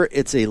sure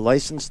it's a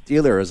licensed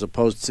dealer as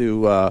opposed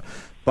to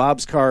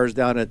Bob's Cars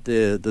down at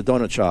the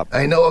donut shop.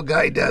 I know a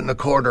guy down the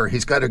corner.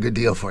 He's got a good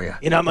deal for you.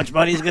 You know how much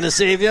money he's going to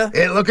save you?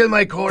 Hey, look at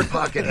my coat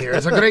pocket here.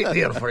 It's a great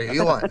deal for you.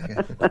 You want?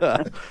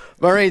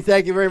 Maureen,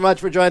 thank you very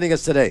much for joining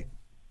us today.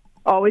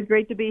 Always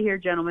great to be here,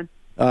 gentlemen.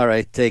 All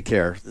right, take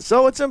care.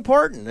 So it's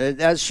important.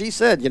 As she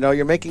said,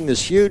 you're making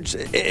this huge,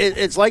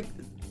 it's like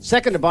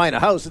second to buying a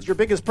house. It's your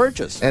biggest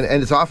purchase. And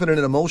it's often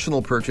an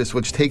emotional purchase,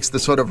 which takes the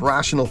sort of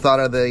rational thought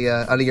out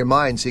of your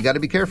mind. So you got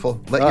to be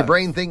careful. Let your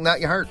brain think, not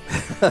your heart.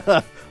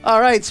 All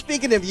right,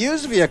 speaking of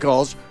used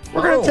vehicles,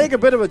 we're going to take a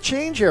bit of a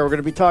change here. We're going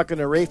to be talking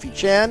to Rafi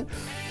Chan,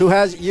 who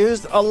has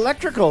used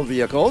electrical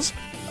vehicles,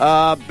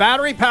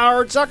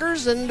 battery-powered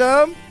suckers, and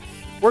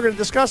we're going to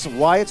discuss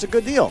why it's a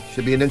good deal.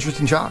 Should be an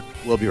interesting talk.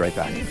 We'll be right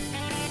back.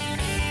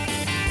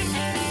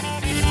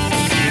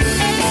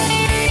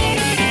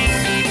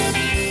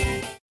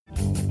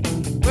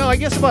 Well, I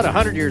guess about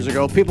 100 years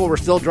ago, people were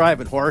still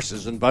driving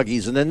horses and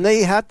buggies, and then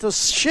they had to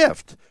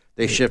shift.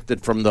 They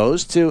shifted from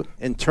those to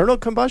internal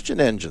combustion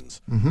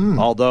engines. Mm-hmm.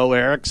 Although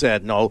Eric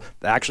said, no,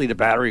 actually the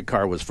battery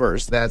car was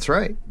first. That's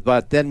right.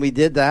 But then we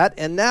did that,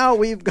 and now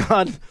we're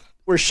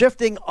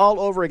shifting all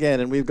over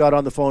again, and we've got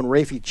on the phone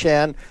Rafi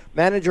Chan,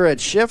 manager at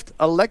Shift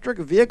Electric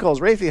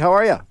Vehicles. Rafi, how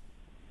are you?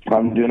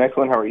 I'm doing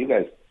excellent. How are you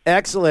guys?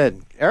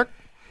 Excellent. Eric?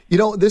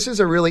 This is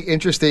a really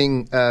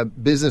interesting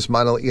business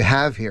model that you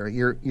have here.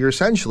 You're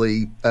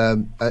essentially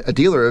a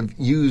dealer of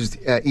used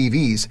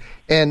EVs.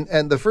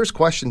 And the first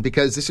question,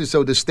 because this is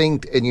so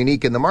distinct and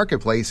unique in the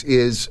marketplace,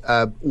 is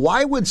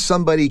why would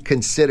somebody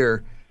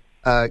consider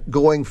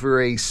going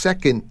for a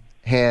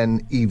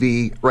second-hand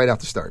EV right off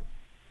the start?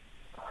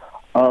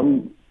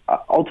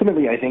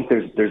 Ultimately, I think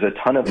there's a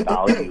ton of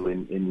value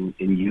in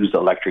used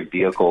electric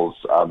vehicles.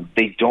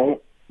 They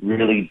don't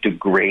really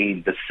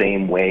degrade the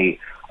same way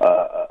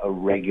a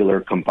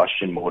regular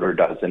combustion motor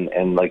does.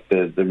 And like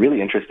the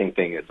really interesting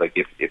thing is, like,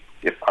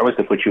 if I was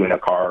to put you in a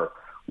car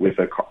with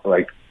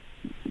like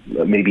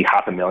maybe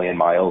 500,000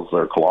 miles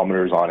or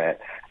kilometers on it,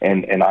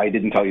 and I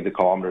didn't tell you the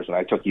kilometers and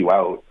I took you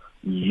out,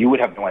 you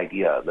would have no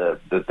idea.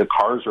 The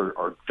cars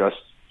are just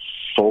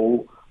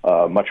so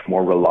much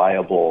more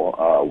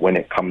reliable when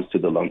it comes to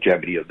the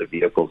longevity of the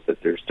vehicles,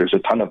 that there's a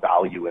ton of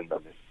value in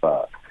them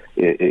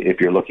if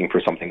you're looking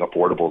for something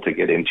affordable to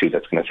get into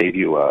that's going to save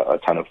you a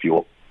ton of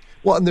fuel.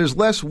 Well, and there's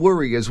less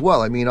worry as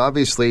well. I mean,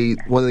 obviously,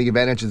 one of the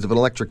advantages of an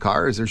electric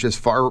car is there's just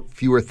far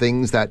fewer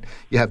things that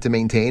you have to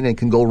maintain and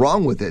can go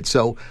wrong with it.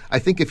 So I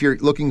think if you're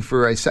looking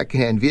for a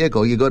secondhand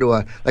vehicle, you go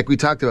to like we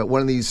talked about,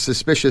 one of these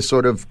suspicious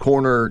sort of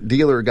corner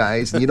dealer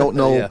guys, and you don't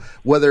know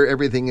whether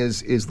everything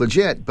is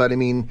legit. But I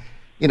mean,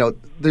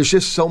 there's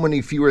just so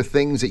many fewer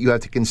things that you have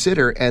to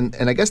consider. And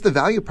I guess the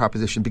value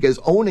proposition, because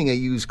owning a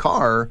used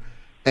car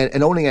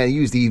and owning a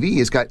used EV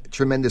has got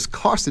tremendous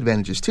cost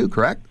advantages too,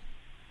 correct?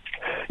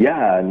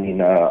 Yeah, I mean,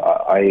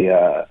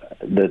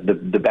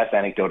 the best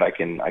anecdote I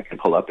can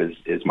pull up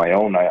is my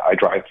own. I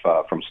drive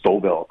from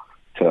Stouffville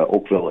to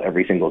Oakville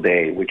every single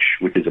day, which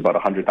is about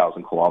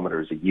 100,000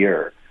 kilometers a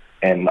year,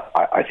 and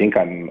I think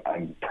I'm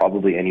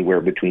probably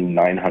anywhere between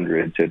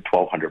 $900 to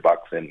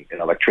 $1,200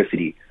 in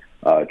electricity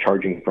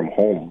charging from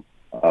home,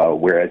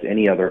 whereas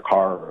any other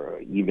car,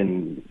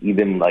 even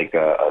like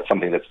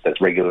something that's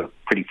regular,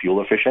 pretty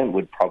fuel efficient,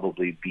 would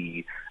probably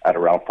be at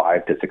around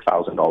 $5,000 to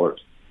 $6,000.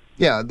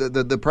 Yeah,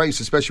 the price,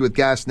 especially with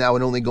gas now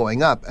and only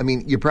going up, I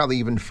mean, you're probably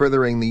even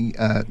furthering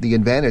the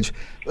advantage.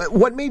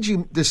 What made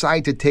you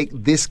decide to take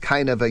this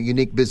kind of a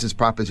unique business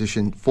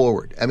proposition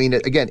forward? I mean,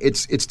 again,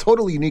 it's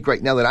totally unique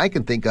right now that I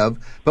can think of,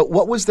 but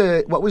what was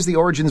the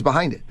origins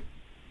behind it?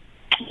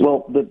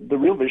 Well, the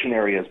real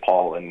visionary is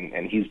Paul,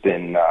 and he's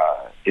been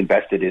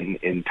invested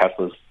in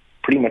Teslas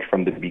pretty much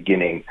from the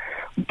beginning.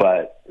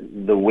 But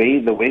the way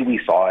we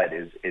saw it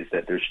is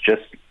that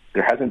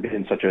there hasn't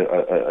been such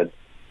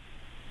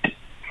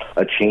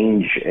a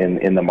change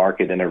in the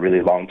market in a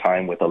really long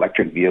time, with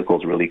electric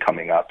vehicles really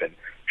coming up and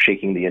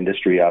shaking the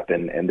industry up.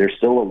 And there's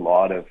still a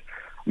lot of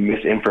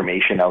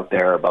misinformation out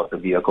there about the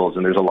vehicles,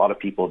 and there's a lot of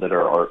people that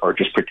are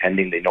just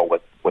pretending they know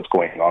what's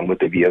going on with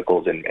the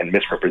vehicles and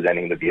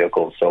misrepresenting the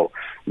vehicles. So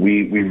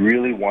we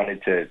really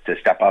wanted to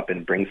step up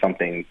and bring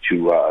something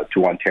to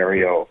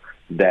Ontario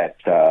that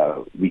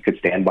we could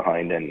stand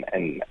behind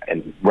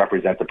and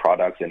represent the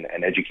products and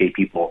educate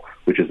people,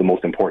 which is the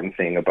most important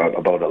thing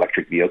about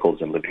electric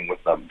vehicles and living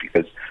with them,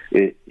 because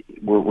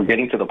we're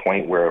getting to the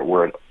point where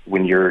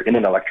when you're in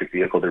an electric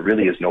vehicle, there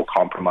really is no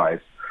compromise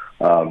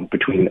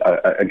between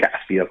a gas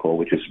vehicle,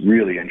 which is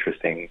really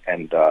interesting,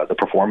 and the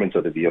performance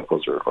of the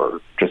vehicles are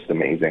just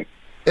amazing.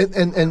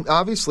 And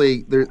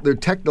obviously they're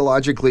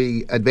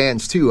technologically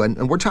advanced too,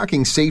 and we're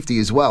talking safety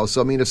as well. So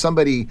I mean, if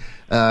somebody,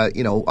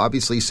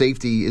 obviously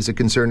safety is a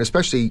concern,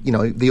 especially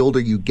the older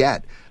you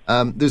get.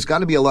 There's got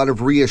to be a lot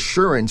of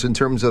reassurance in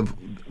terms of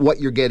what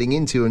you're getting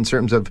into, in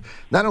terms of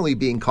not only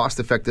being cost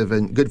effective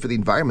and good for the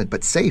environment,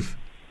 but safe.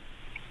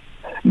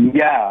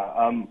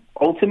 Yeah,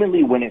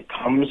 ultimately, when it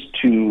comes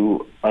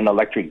to an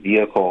electric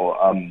vehicle,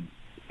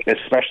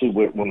 especially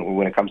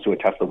when it comes to a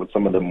Tesla with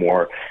some of the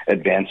more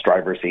advanced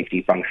driver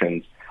safety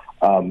functions,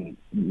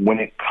 when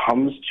it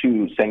comes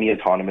to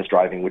semi-autonomous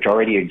driving, which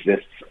already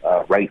exists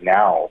right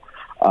now,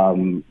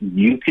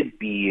 you could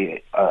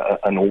be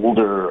an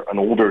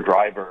older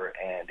driver,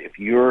 and if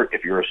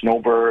you're a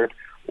snowbird,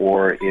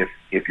 or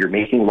if you're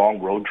making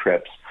long road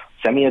trips,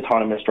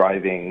 semi-autonomous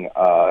driving,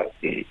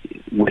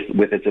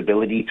 with its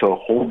ability to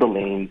hold the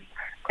lanes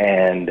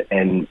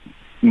and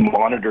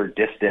monitor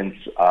distance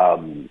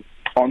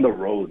on the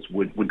roads,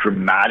 would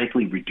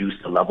dramatically reduce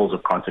the levels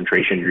of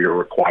concentration you're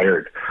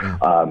required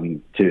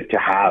to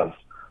have,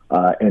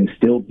 and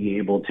still be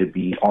able to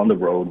be on the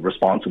road,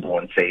 responsible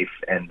and safe.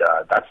 And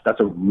that's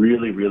a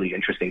really, really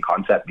interesting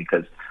concept,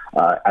 because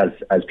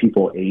as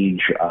people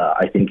age,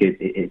 I think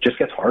it just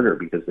gets harder,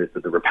 because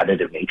the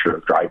repetitive nature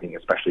of driving,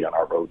 especially on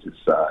our roads,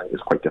 is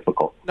quite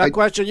difficult. Now,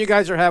 question, you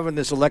guys are having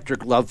this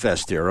electric love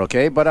fest here,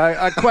 okay? But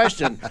I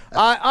question,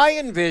 I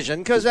envision,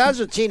 because as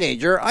a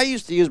teenager, I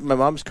used to use my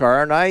mom's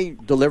car and I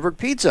delivered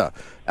pizza.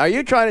 Are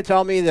you trying to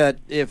tell me that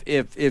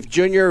if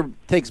Junior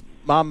takes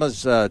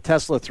Mama's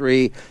Tesla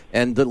 3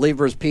 and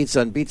delivers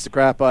pizza and beats the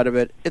crap out of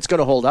it, it's going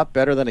to hold up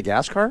better than a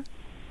gas car?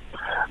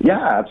 Yeah,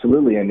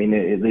 absolutely. I mean,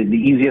 the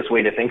easiest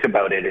way to think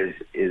think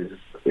is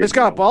it's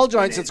got ball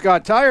joints, it's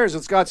got tires,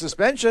 it's got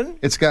suspension.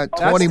 It's got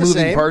 20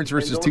 moving parts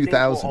versus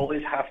 2,000. Will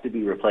always have to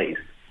be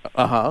replaced.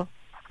 Uh-huh.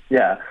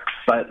 Yeah,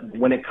 but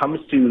when it comes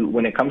to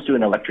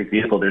an electric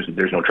vehicle,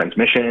 there's no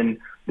transmission,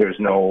 there's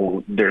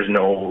no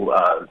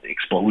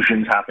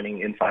explosions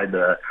happening inside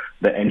the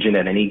engine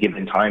at any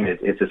given time.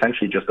 It's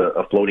essentially just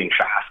a floating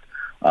shaft.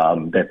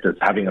 that's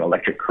having an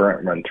electric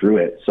current run through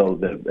it. So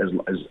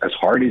as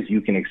hard as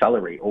you can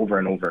accelerate over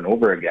and over and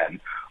over again,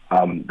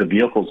 the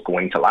vehicle's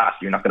going to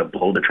last. You're not going to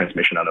blow the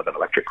transmission out of an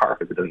electric car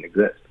because it doesn't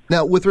exist.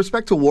 Now, with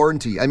respect to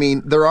warranty, I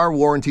mean, there are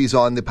warranties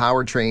on the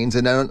powertrains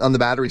and on the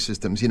battery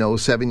systems,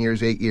 7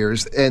 years, 8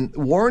 years. And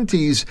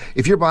warranties,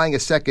 if you're buying a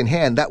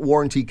second-hand, that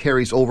warranty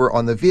carries over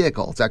on the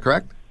vehicle. Is that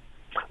correct?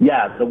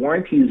 Yeah, the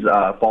warranties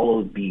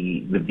follow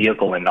the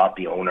vehicle and not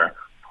the owner.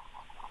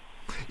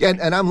 Yeah,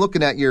 and I'm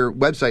looking at your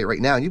website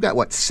right now, and you've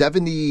got,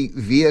 70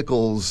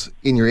 vehicles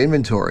in your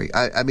inventory.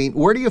 I mean,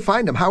 where do you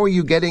find them? How are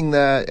you getting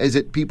is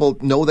it people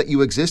know that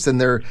you exist and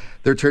they're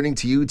turning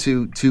to you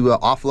to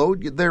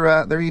offload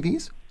their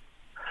EVs?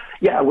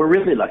 Yeah, we're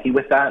really lucky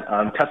with that.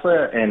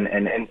 Tesla and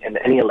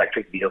any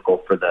electric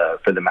vehicle for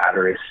the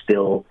matter is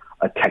still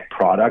a tech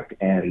product,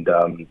 and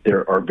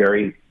there are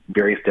various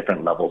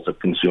different levels of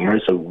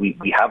consumers. So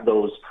we have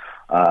those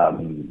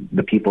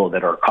the people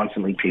that are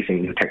constantly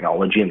chasing new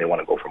technology, and they want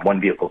to go from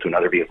one vehicle to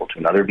another vehicle to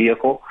another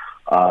vehicle,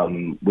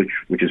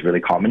 which is really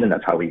common, and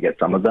that's how we get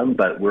some of them.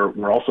 But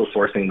we're also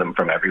sourcing them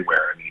from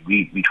everywhere. I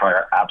mean, we try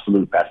our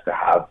absolute best to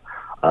have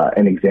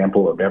an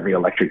example of every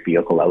electric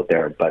vehicle out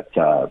there, but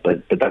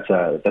that's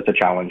a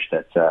challenge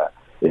that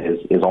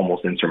is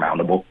almost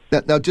insurmountable.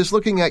 Now, just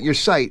looking at your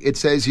site, it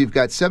says you've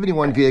got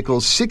 71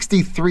 vehicles,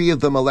 63 of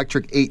them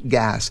electric, 8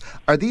 gas.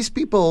 Are these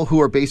people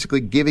who are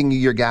basically giving you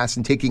your gas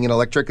and taking an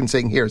electric and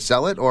saying, here,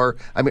 sell it? Or,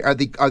 I mean, are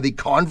they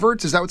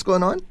converts? Is that what's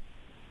going on?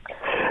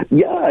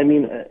 Yeah, I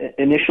mean,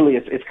 initially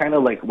it's kind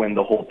of like when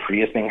the whole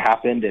Prius thing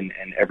happened and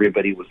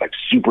everybody was like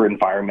super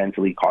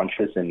environmentally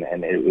conscious and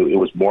it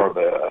was more of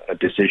a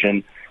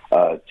decision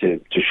to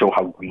show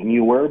how green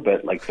you were.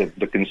 But like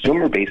the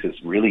consumer base has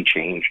really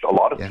changed. A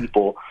lot of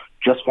people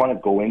just want to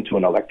go into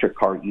an electric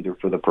car either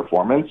for the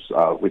performance,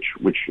 which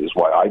is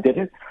why I did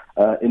it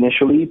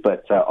initially.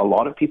 But a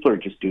lot of people are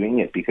just doing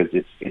it because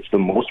it's the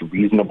most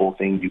reasonable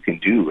thing you can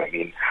do. I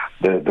mean,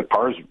 the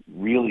cars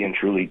really and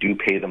truly do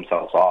pay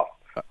themselves off.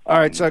 All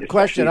right, so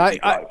question.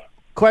 I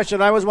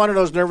was one of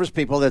those nervous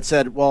people that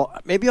said, well,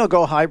 maybe I'll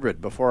go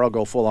hybrid before I'll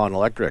go full-on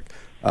electric.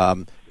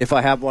 If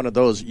I have one of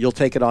those, you'll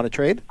take it on a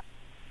trade?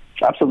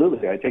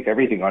 Absolutely. I take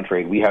everything on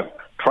trade. We have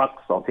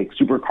trucks. I'll take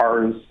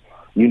supercars,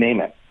 you name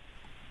it.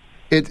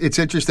 It's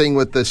interesting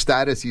with the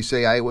status. You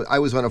say, I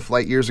was on a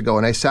flight years ago,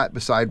 and I sat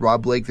beside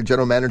Rob Blake, the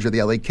general manager of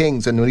the LA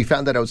Kings, and when he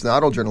found out I was an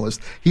auto journalist,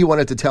 he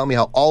wanted to tell me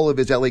how all of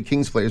his LA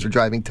Kings players are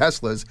driving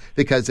Teslas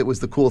because it was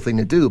the cool thing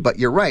to do. But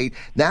you're right.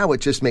 Now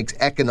it just makes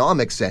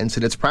economic sense,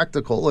 and it's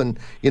practical, and,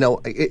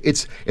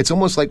 it's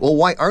almost like, well,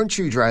 why aren't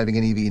you driving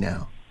an EV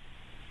now?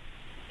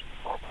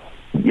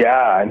 Yeah,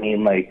 I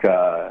mean, like,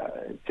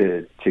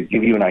 to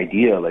give you an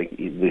idea, like,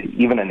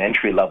 even an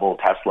entry-level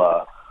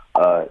Tesla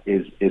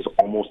is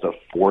almost a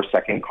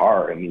 4-second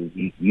car. I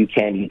mean, you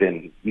can't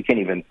even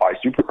buy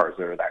supercars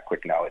that are that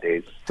quick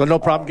nowadays. So no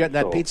problem getting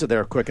that pizza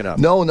there quick enough.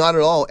 No, not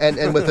at all.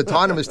 And with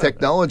autonomous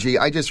technology,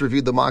 I just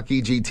reviewed the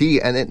Mach-E GT,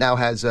 and it now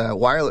has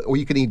wireless, or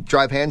you can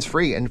drive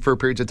hands-free and for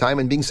periods of time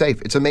and being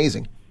safe. It's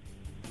amazing.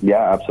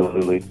 Yeah,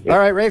 absolutely. All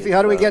right, Rafi,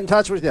 how do we get in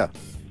touch with you?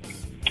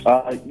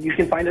 You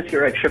can find us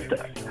here at Shift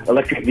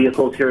Electric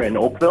Vehicles here in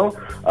Oakville,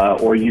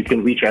 or you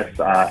can reach us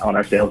on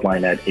our sales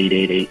line at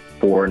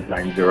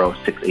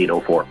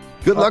 888-490-6804.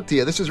 Good luck to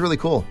you. This is really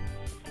cool.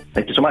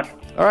 Thank you so much.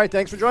 All right,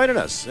 thanks for joining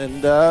us.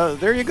 And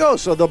there you go.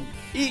 So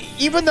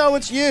even though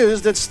it's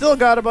used, it's still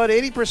got about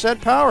 80%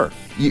 power.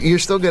 You're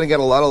still going to get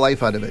a lot of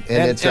life out of it.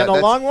 And it's a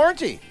long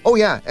warranty. Oh,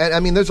 yeah. And I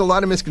mean, there's a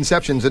lot of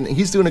misconceptions, and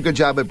he's doing a good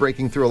job at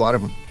breaking through a lot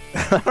of them.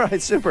 All right,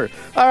 super.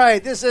 All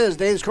right, this is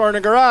Dave's Corner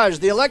Garage,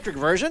 the electric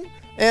version.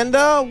 And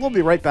we'll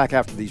be right back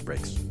after these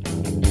breaks.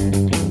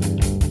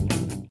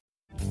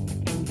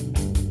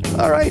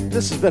 All right,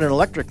 this has been an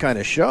electric kind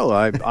of show.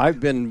 I've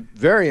been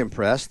very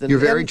impressed. You're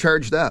very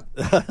charged up.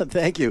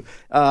 Thank you.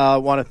 I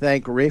want to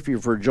thank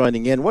Rafi for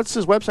joining in. What's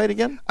his website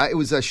again? It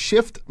was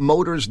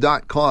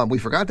shiftmotors.com. We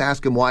forgot to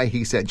ask him why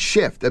he said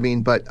shift. I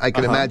mean, but I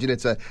can imagine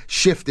it's a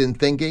shift in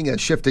thinking, a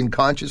shift in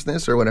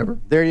consciousness or whatever.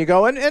 There you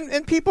go.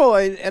 And people,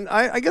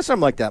 I guess I'm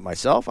like that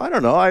myself. I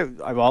don't know.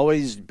 I've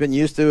always been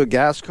used to a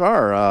gas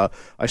car.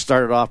 I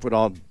started off with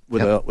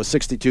a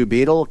 62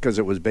 Beetle because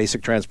it was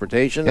basic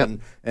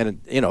transportation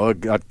and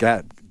it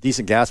got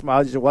decent gas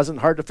mileage. It wasn't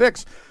hard to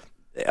fix.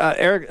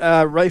 Eric,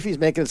 Rafi's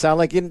making it sound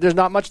like there's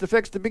not much to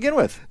fix to begin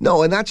with.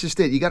 No, and that's just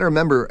it. You got to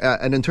remember,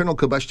 an internal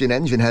combustion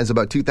engine has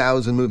about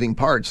 2,000 moving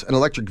parts. An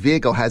electric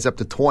vehicle has up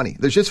to 20.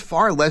 There's just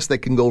far less that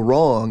can go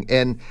wrong.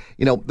 And,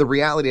 the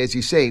reality, as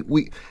you say,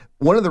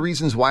 one of the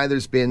reasons why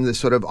there's been this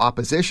sort of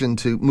opposition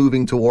to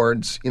moving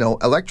towards,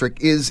 electric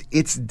is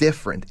it's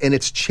different and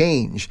it's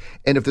change.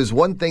 And if there's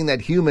one thing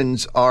that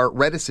humans are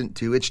reticent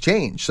to, it's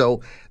change. So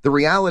the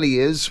reality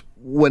is,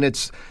 when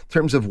it's in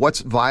terms of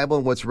what's viable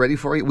and what's ready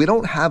for you, we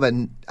don't have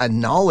a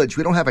knowledge,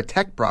 we don't have a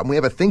tech problem, we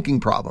have a thinking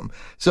problem.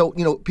 So,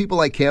 people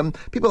like him,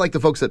 people like the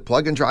folks that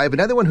Plug and Drive,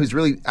 another one who's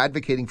really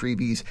advocating for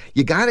EVs,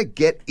 you got to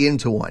get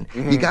into one.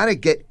 Mm-hmm. You got to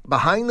get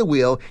behind the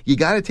wheel. You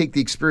got to take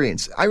the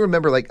experience. I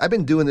remember, like, I've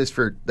been doing this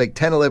for like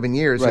 10, 11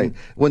 years. Right. And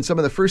when some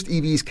of the first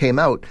EVs came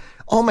out,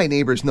 all my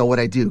neighbors know what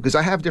I do because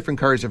I have different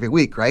cars every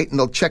week, right? And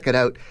they'll check it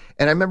out.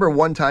 And I remember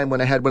one time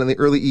when I had one of the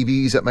early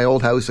EVs at my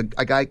old house,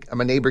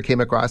 my neighbor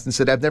came across and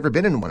said, I've never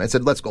been in one. I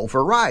said, let's go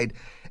for a ride.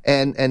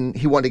 And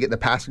he wanted to get in the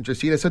passenger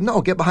seat. I said,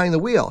 no, get behind the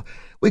wheel.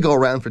 We go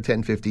around for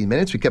 10, 15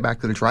 minutes. We get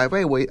back to the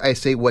driveway. I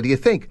say, what do you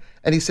think?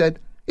 And he said,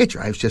 it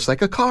drives just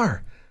like a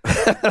car.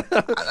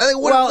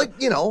 Well,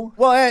 you know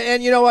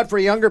what? For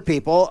younger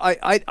people,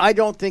 I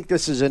don't think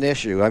this is an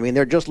issue. I mean,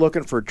 they're just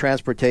looking for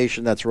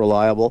transportation that's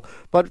reliable.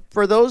 But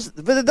for those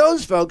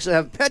folks that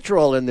have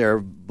petrol in their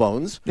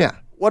bones, yeah.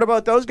 What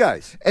about those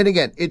guys? And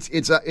again,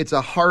 it's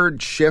a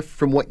hard shift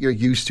from what you're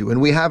used to,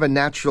 and we have a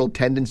natural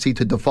tendency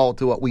to default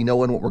to what we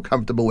know and what we're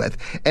comfortable with.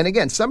 And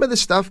again, some of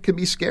this stuff can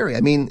be scary.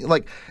 I mean,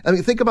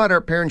 think about our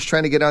parents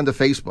trying to get onto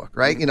Facebook,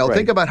 right? Right.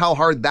 Think about how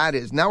hard that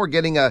is. Now we're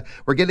getting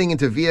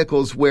into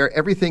vehicles where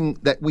everything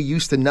that we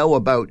used to know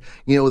about,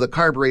 the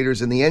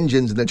carburetors and the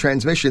engines and the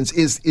transmissions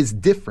is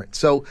different.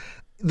 So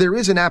there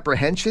is an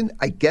apprehension.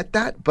 I get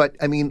that. But,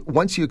 I mean,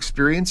 once you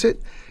experience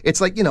it,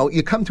 it's like,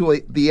 you come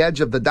to the edge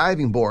of the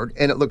diving board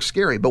and it looks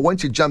scary. But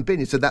once you jump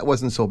in, you said that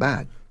wasn't so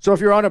bad. So if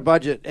you're on a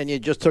budget and you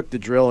just took the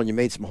drill and you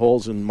made some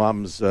holes in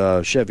Mom's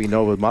Chevy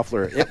Nova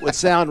muffler, it would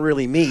sound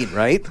really mean,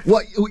 right?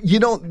 Well,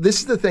 this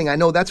is the thing. I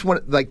know that's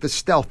one, like the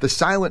stealth, the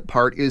silent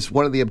part is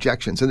one of the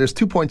objections. And there's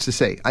 2 points to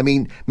say. I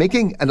mean,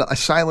 making a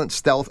silent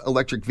stealth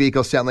electric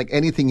vehicle sound like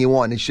anything you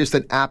want is just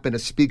an app and a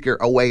speaker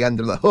away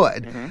under the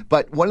hood. Mm-hmm.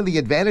 But one of the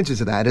advantages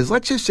of that is,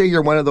 let's just say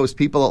you're one of those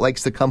people that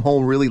likes to come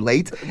home really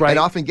late and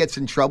often gets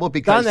in trouble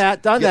because...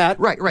 Done that.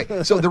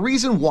 Right. So the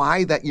reason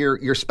why that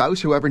your spouse,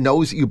 whoever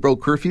knows that you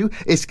broke curfew,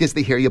 is because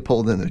they hear you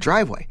pulled in the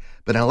driveway.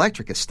 But in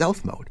electric, it's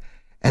stealth mode.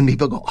 And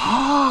people go,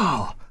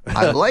 oh,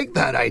 I like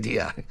that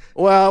idea.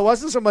 Well, it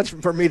wasn't so much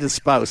for me, the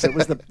spouse. It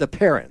was the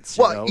parents.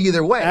 Well,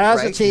 either way.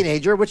 As a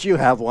teenager, which you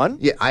have one.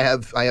 Yeah, I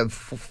have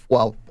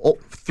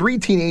 3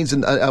 teenagers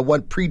and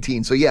one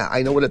preteen. So, yeah,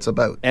 I know what it's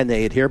about. And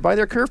they adhere by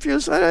their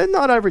curfews?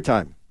 Not every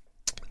time.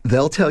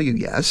 They'll tell you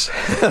yes.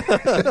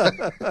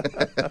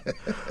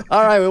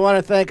 All right, we want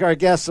to thank our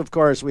guests, of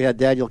course. We had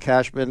Daniel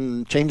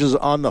Cashman, Changes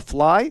on the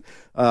Fly.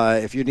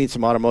 If you need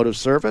some automotive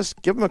service,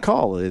 give them a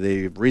call.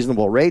 They have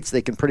reasonable rates.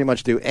 They can pretty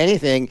much do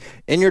anything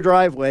in your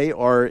driveway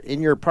or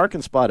in your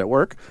parking spot at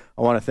work.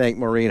 I want to thank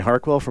Maureen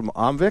Harkwell from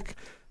Omvik.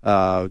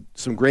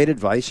 Some great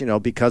advice,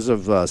 because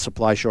of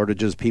supply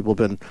shortages, people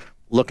have been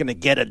looking to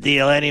get a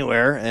deal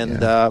anywhere.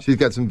 And she's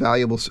got some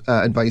valuable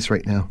advice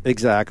right now.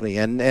 Exactly.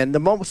 And the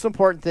most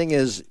important thing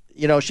is,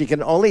 she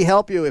can only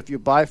help you if you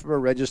buy from a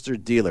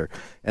registered dealer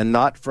and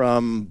not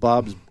from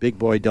Bob's Big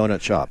Boy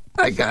Donut Shop.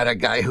 I got a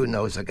guy who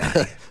knows a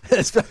guy.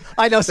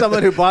 I know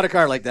someone who bought a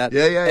car like that.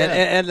 Yeah.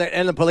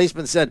 And the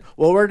policeman said,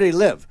 well, where did he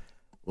live?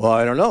 Well,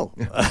 I don't know.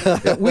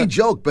 We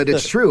joke, but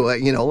it's true.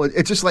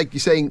 It's just like you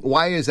saying,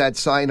 why is that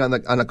sign on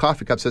a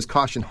coffee cup says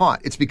caution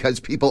hot? It's because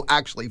people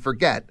actually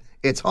forget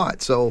it's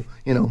hot. So,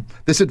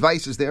 this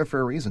advice is there for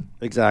a reason.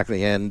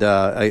 Exactly. And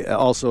I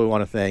also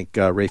want to thank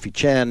Rafi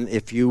Chen.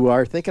 If you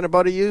are thinking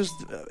about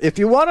if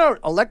you want an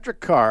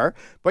electric car,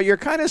 but you're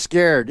kind of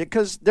scared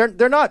because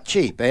they're not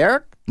cheap,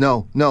 Eric?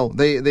 No.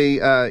 They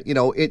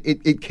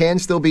it can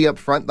still be up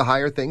front, the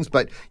higher things,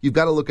 but you've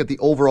got to look at the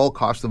overall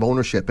cost of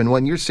ownership. And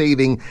when you're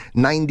saving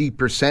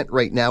 90%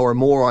 right now or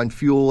more on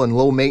fuel and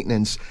low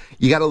maintenance,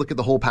 you got to look at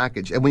the whole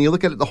package. And when you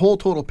look at it, the whole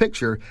total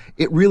picture,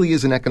 it really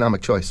is an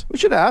economic choice. We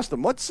should ask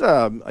them, what's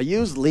a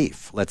used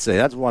Leaf? Let's say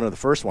that's one of the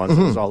first ones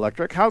that was all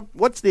electric.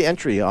 What's the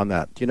entry on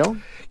that? Do you know?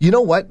 You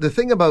know what? The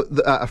thing about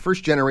a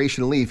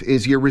first-generation Leaf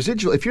is your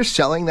residual, if you're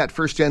selling that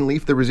first-gen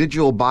Leaf, the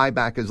residual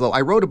buyback is low.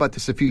 I wrote about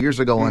this a few years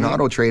ago on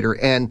Auto Trader,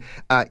 and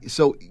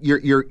so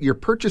your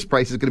purchase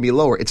price is going to be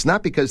lower. It's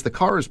not because the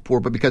car is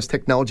poor, but because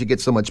technology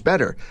gets so much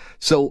better.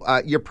 So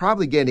you're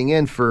probably getting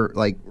in for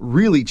like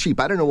really cheap.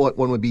 I don't know what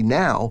one would be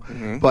now,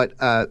 but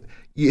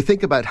you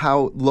think about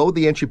how low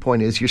the entry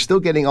point is. You're still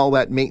getting all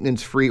that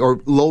maintenance free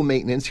or low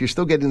maintenance. You're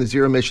still getting the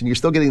zero emission. You're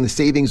still getting the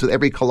savings with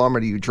every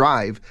kilometer you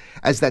drive.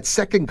 As that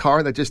second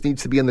car that just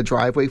needs to be in the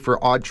driveway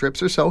for odd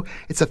trips or so,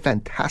 it's a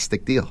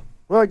fantastic deal.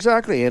 Well,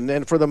 exactly.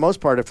 And for the most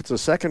part, if it's a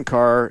second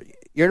car,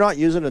 you're not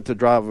using it to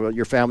drive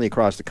your family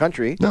across the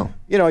country. No.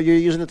 You're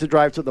using it to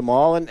drive to the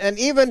mall. And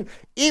even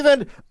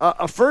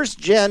a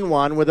first-gen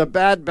one with a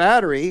bad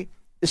battery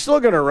is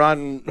still going to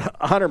run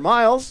 100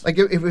 miles. Like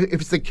if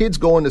it's the kids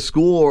going to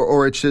school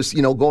or it's just,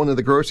 going to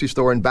the grocery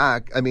store and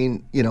back, I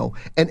mean,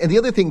 and the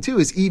other thing too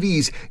is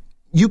EVs,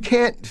 you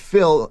can't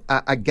fill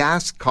a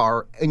gas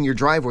car in your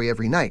driveway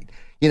every night.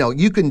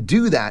 You can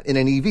do that in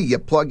an EV. You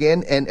plug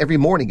in and every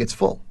morning it's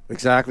full.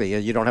 Exactly.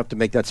 You don't have to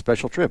make that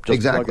special trip. Just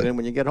exactly. Plug it in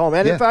when you get home.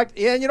 And in fact,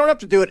 you don't have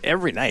to do it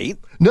every night.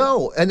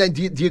 No. And then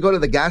do you go to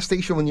the gas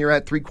station when you're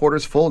at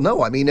 3/4 full?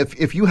 No. I mean,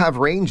 if you have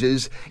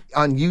ranges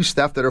on used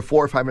stuff that are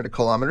 400 or 500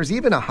 kilometers,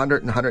 even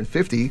 100 and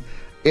 150,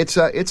 it's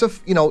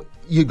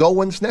you go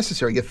when it's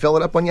necessary. You fill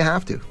it up when you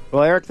have to.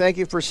 Well, Eric, thank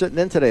you for sitting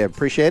in today. I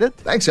appreciate it.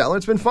 Thanks, Alan.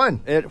 It's been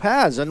fun. It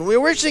has. And we're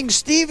wishing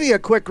Stevie a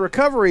quick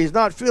recovery. He's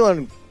not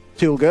feeling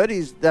too good.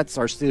 That's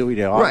our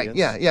studio audience.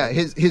 Right? Yeah.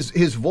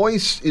 His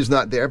voice is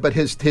not there, but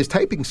his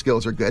typing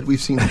skills are good.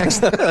 We've seen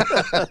text.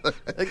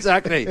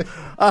 Exactly.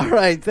 All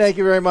right. Thank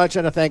you very much,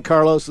 and I thank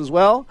Carlos as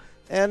well.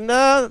 And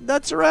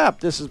that's a wrap.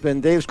 This has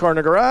been Dave's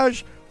Corner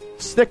Garage.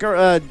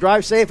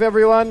 Drive safe,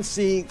 everyone.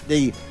 See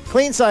the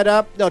clean side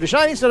up. No, the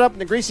shiny side up and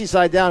the greasy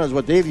side down is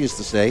what Dave used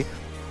to say.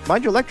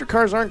 Mind you, electric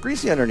cars aren't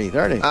greasy underneath,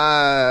 are they?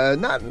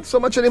 Not so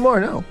much anymore,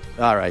 no.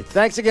 All right.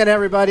 Thanks again,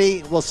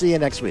 everybody. We'll see you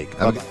next week.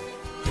 Bye-bye.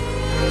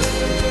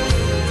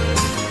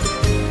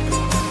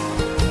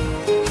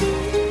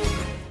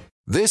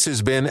 This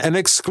has been an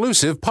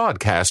exclusive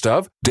podcast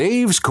of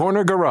Dave's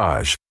Corner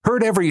Garage.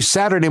 Heard every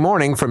Saturday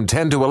morning from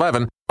 10 to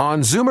 11 on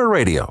Zoomer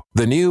Radio,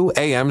 the new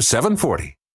AM 740.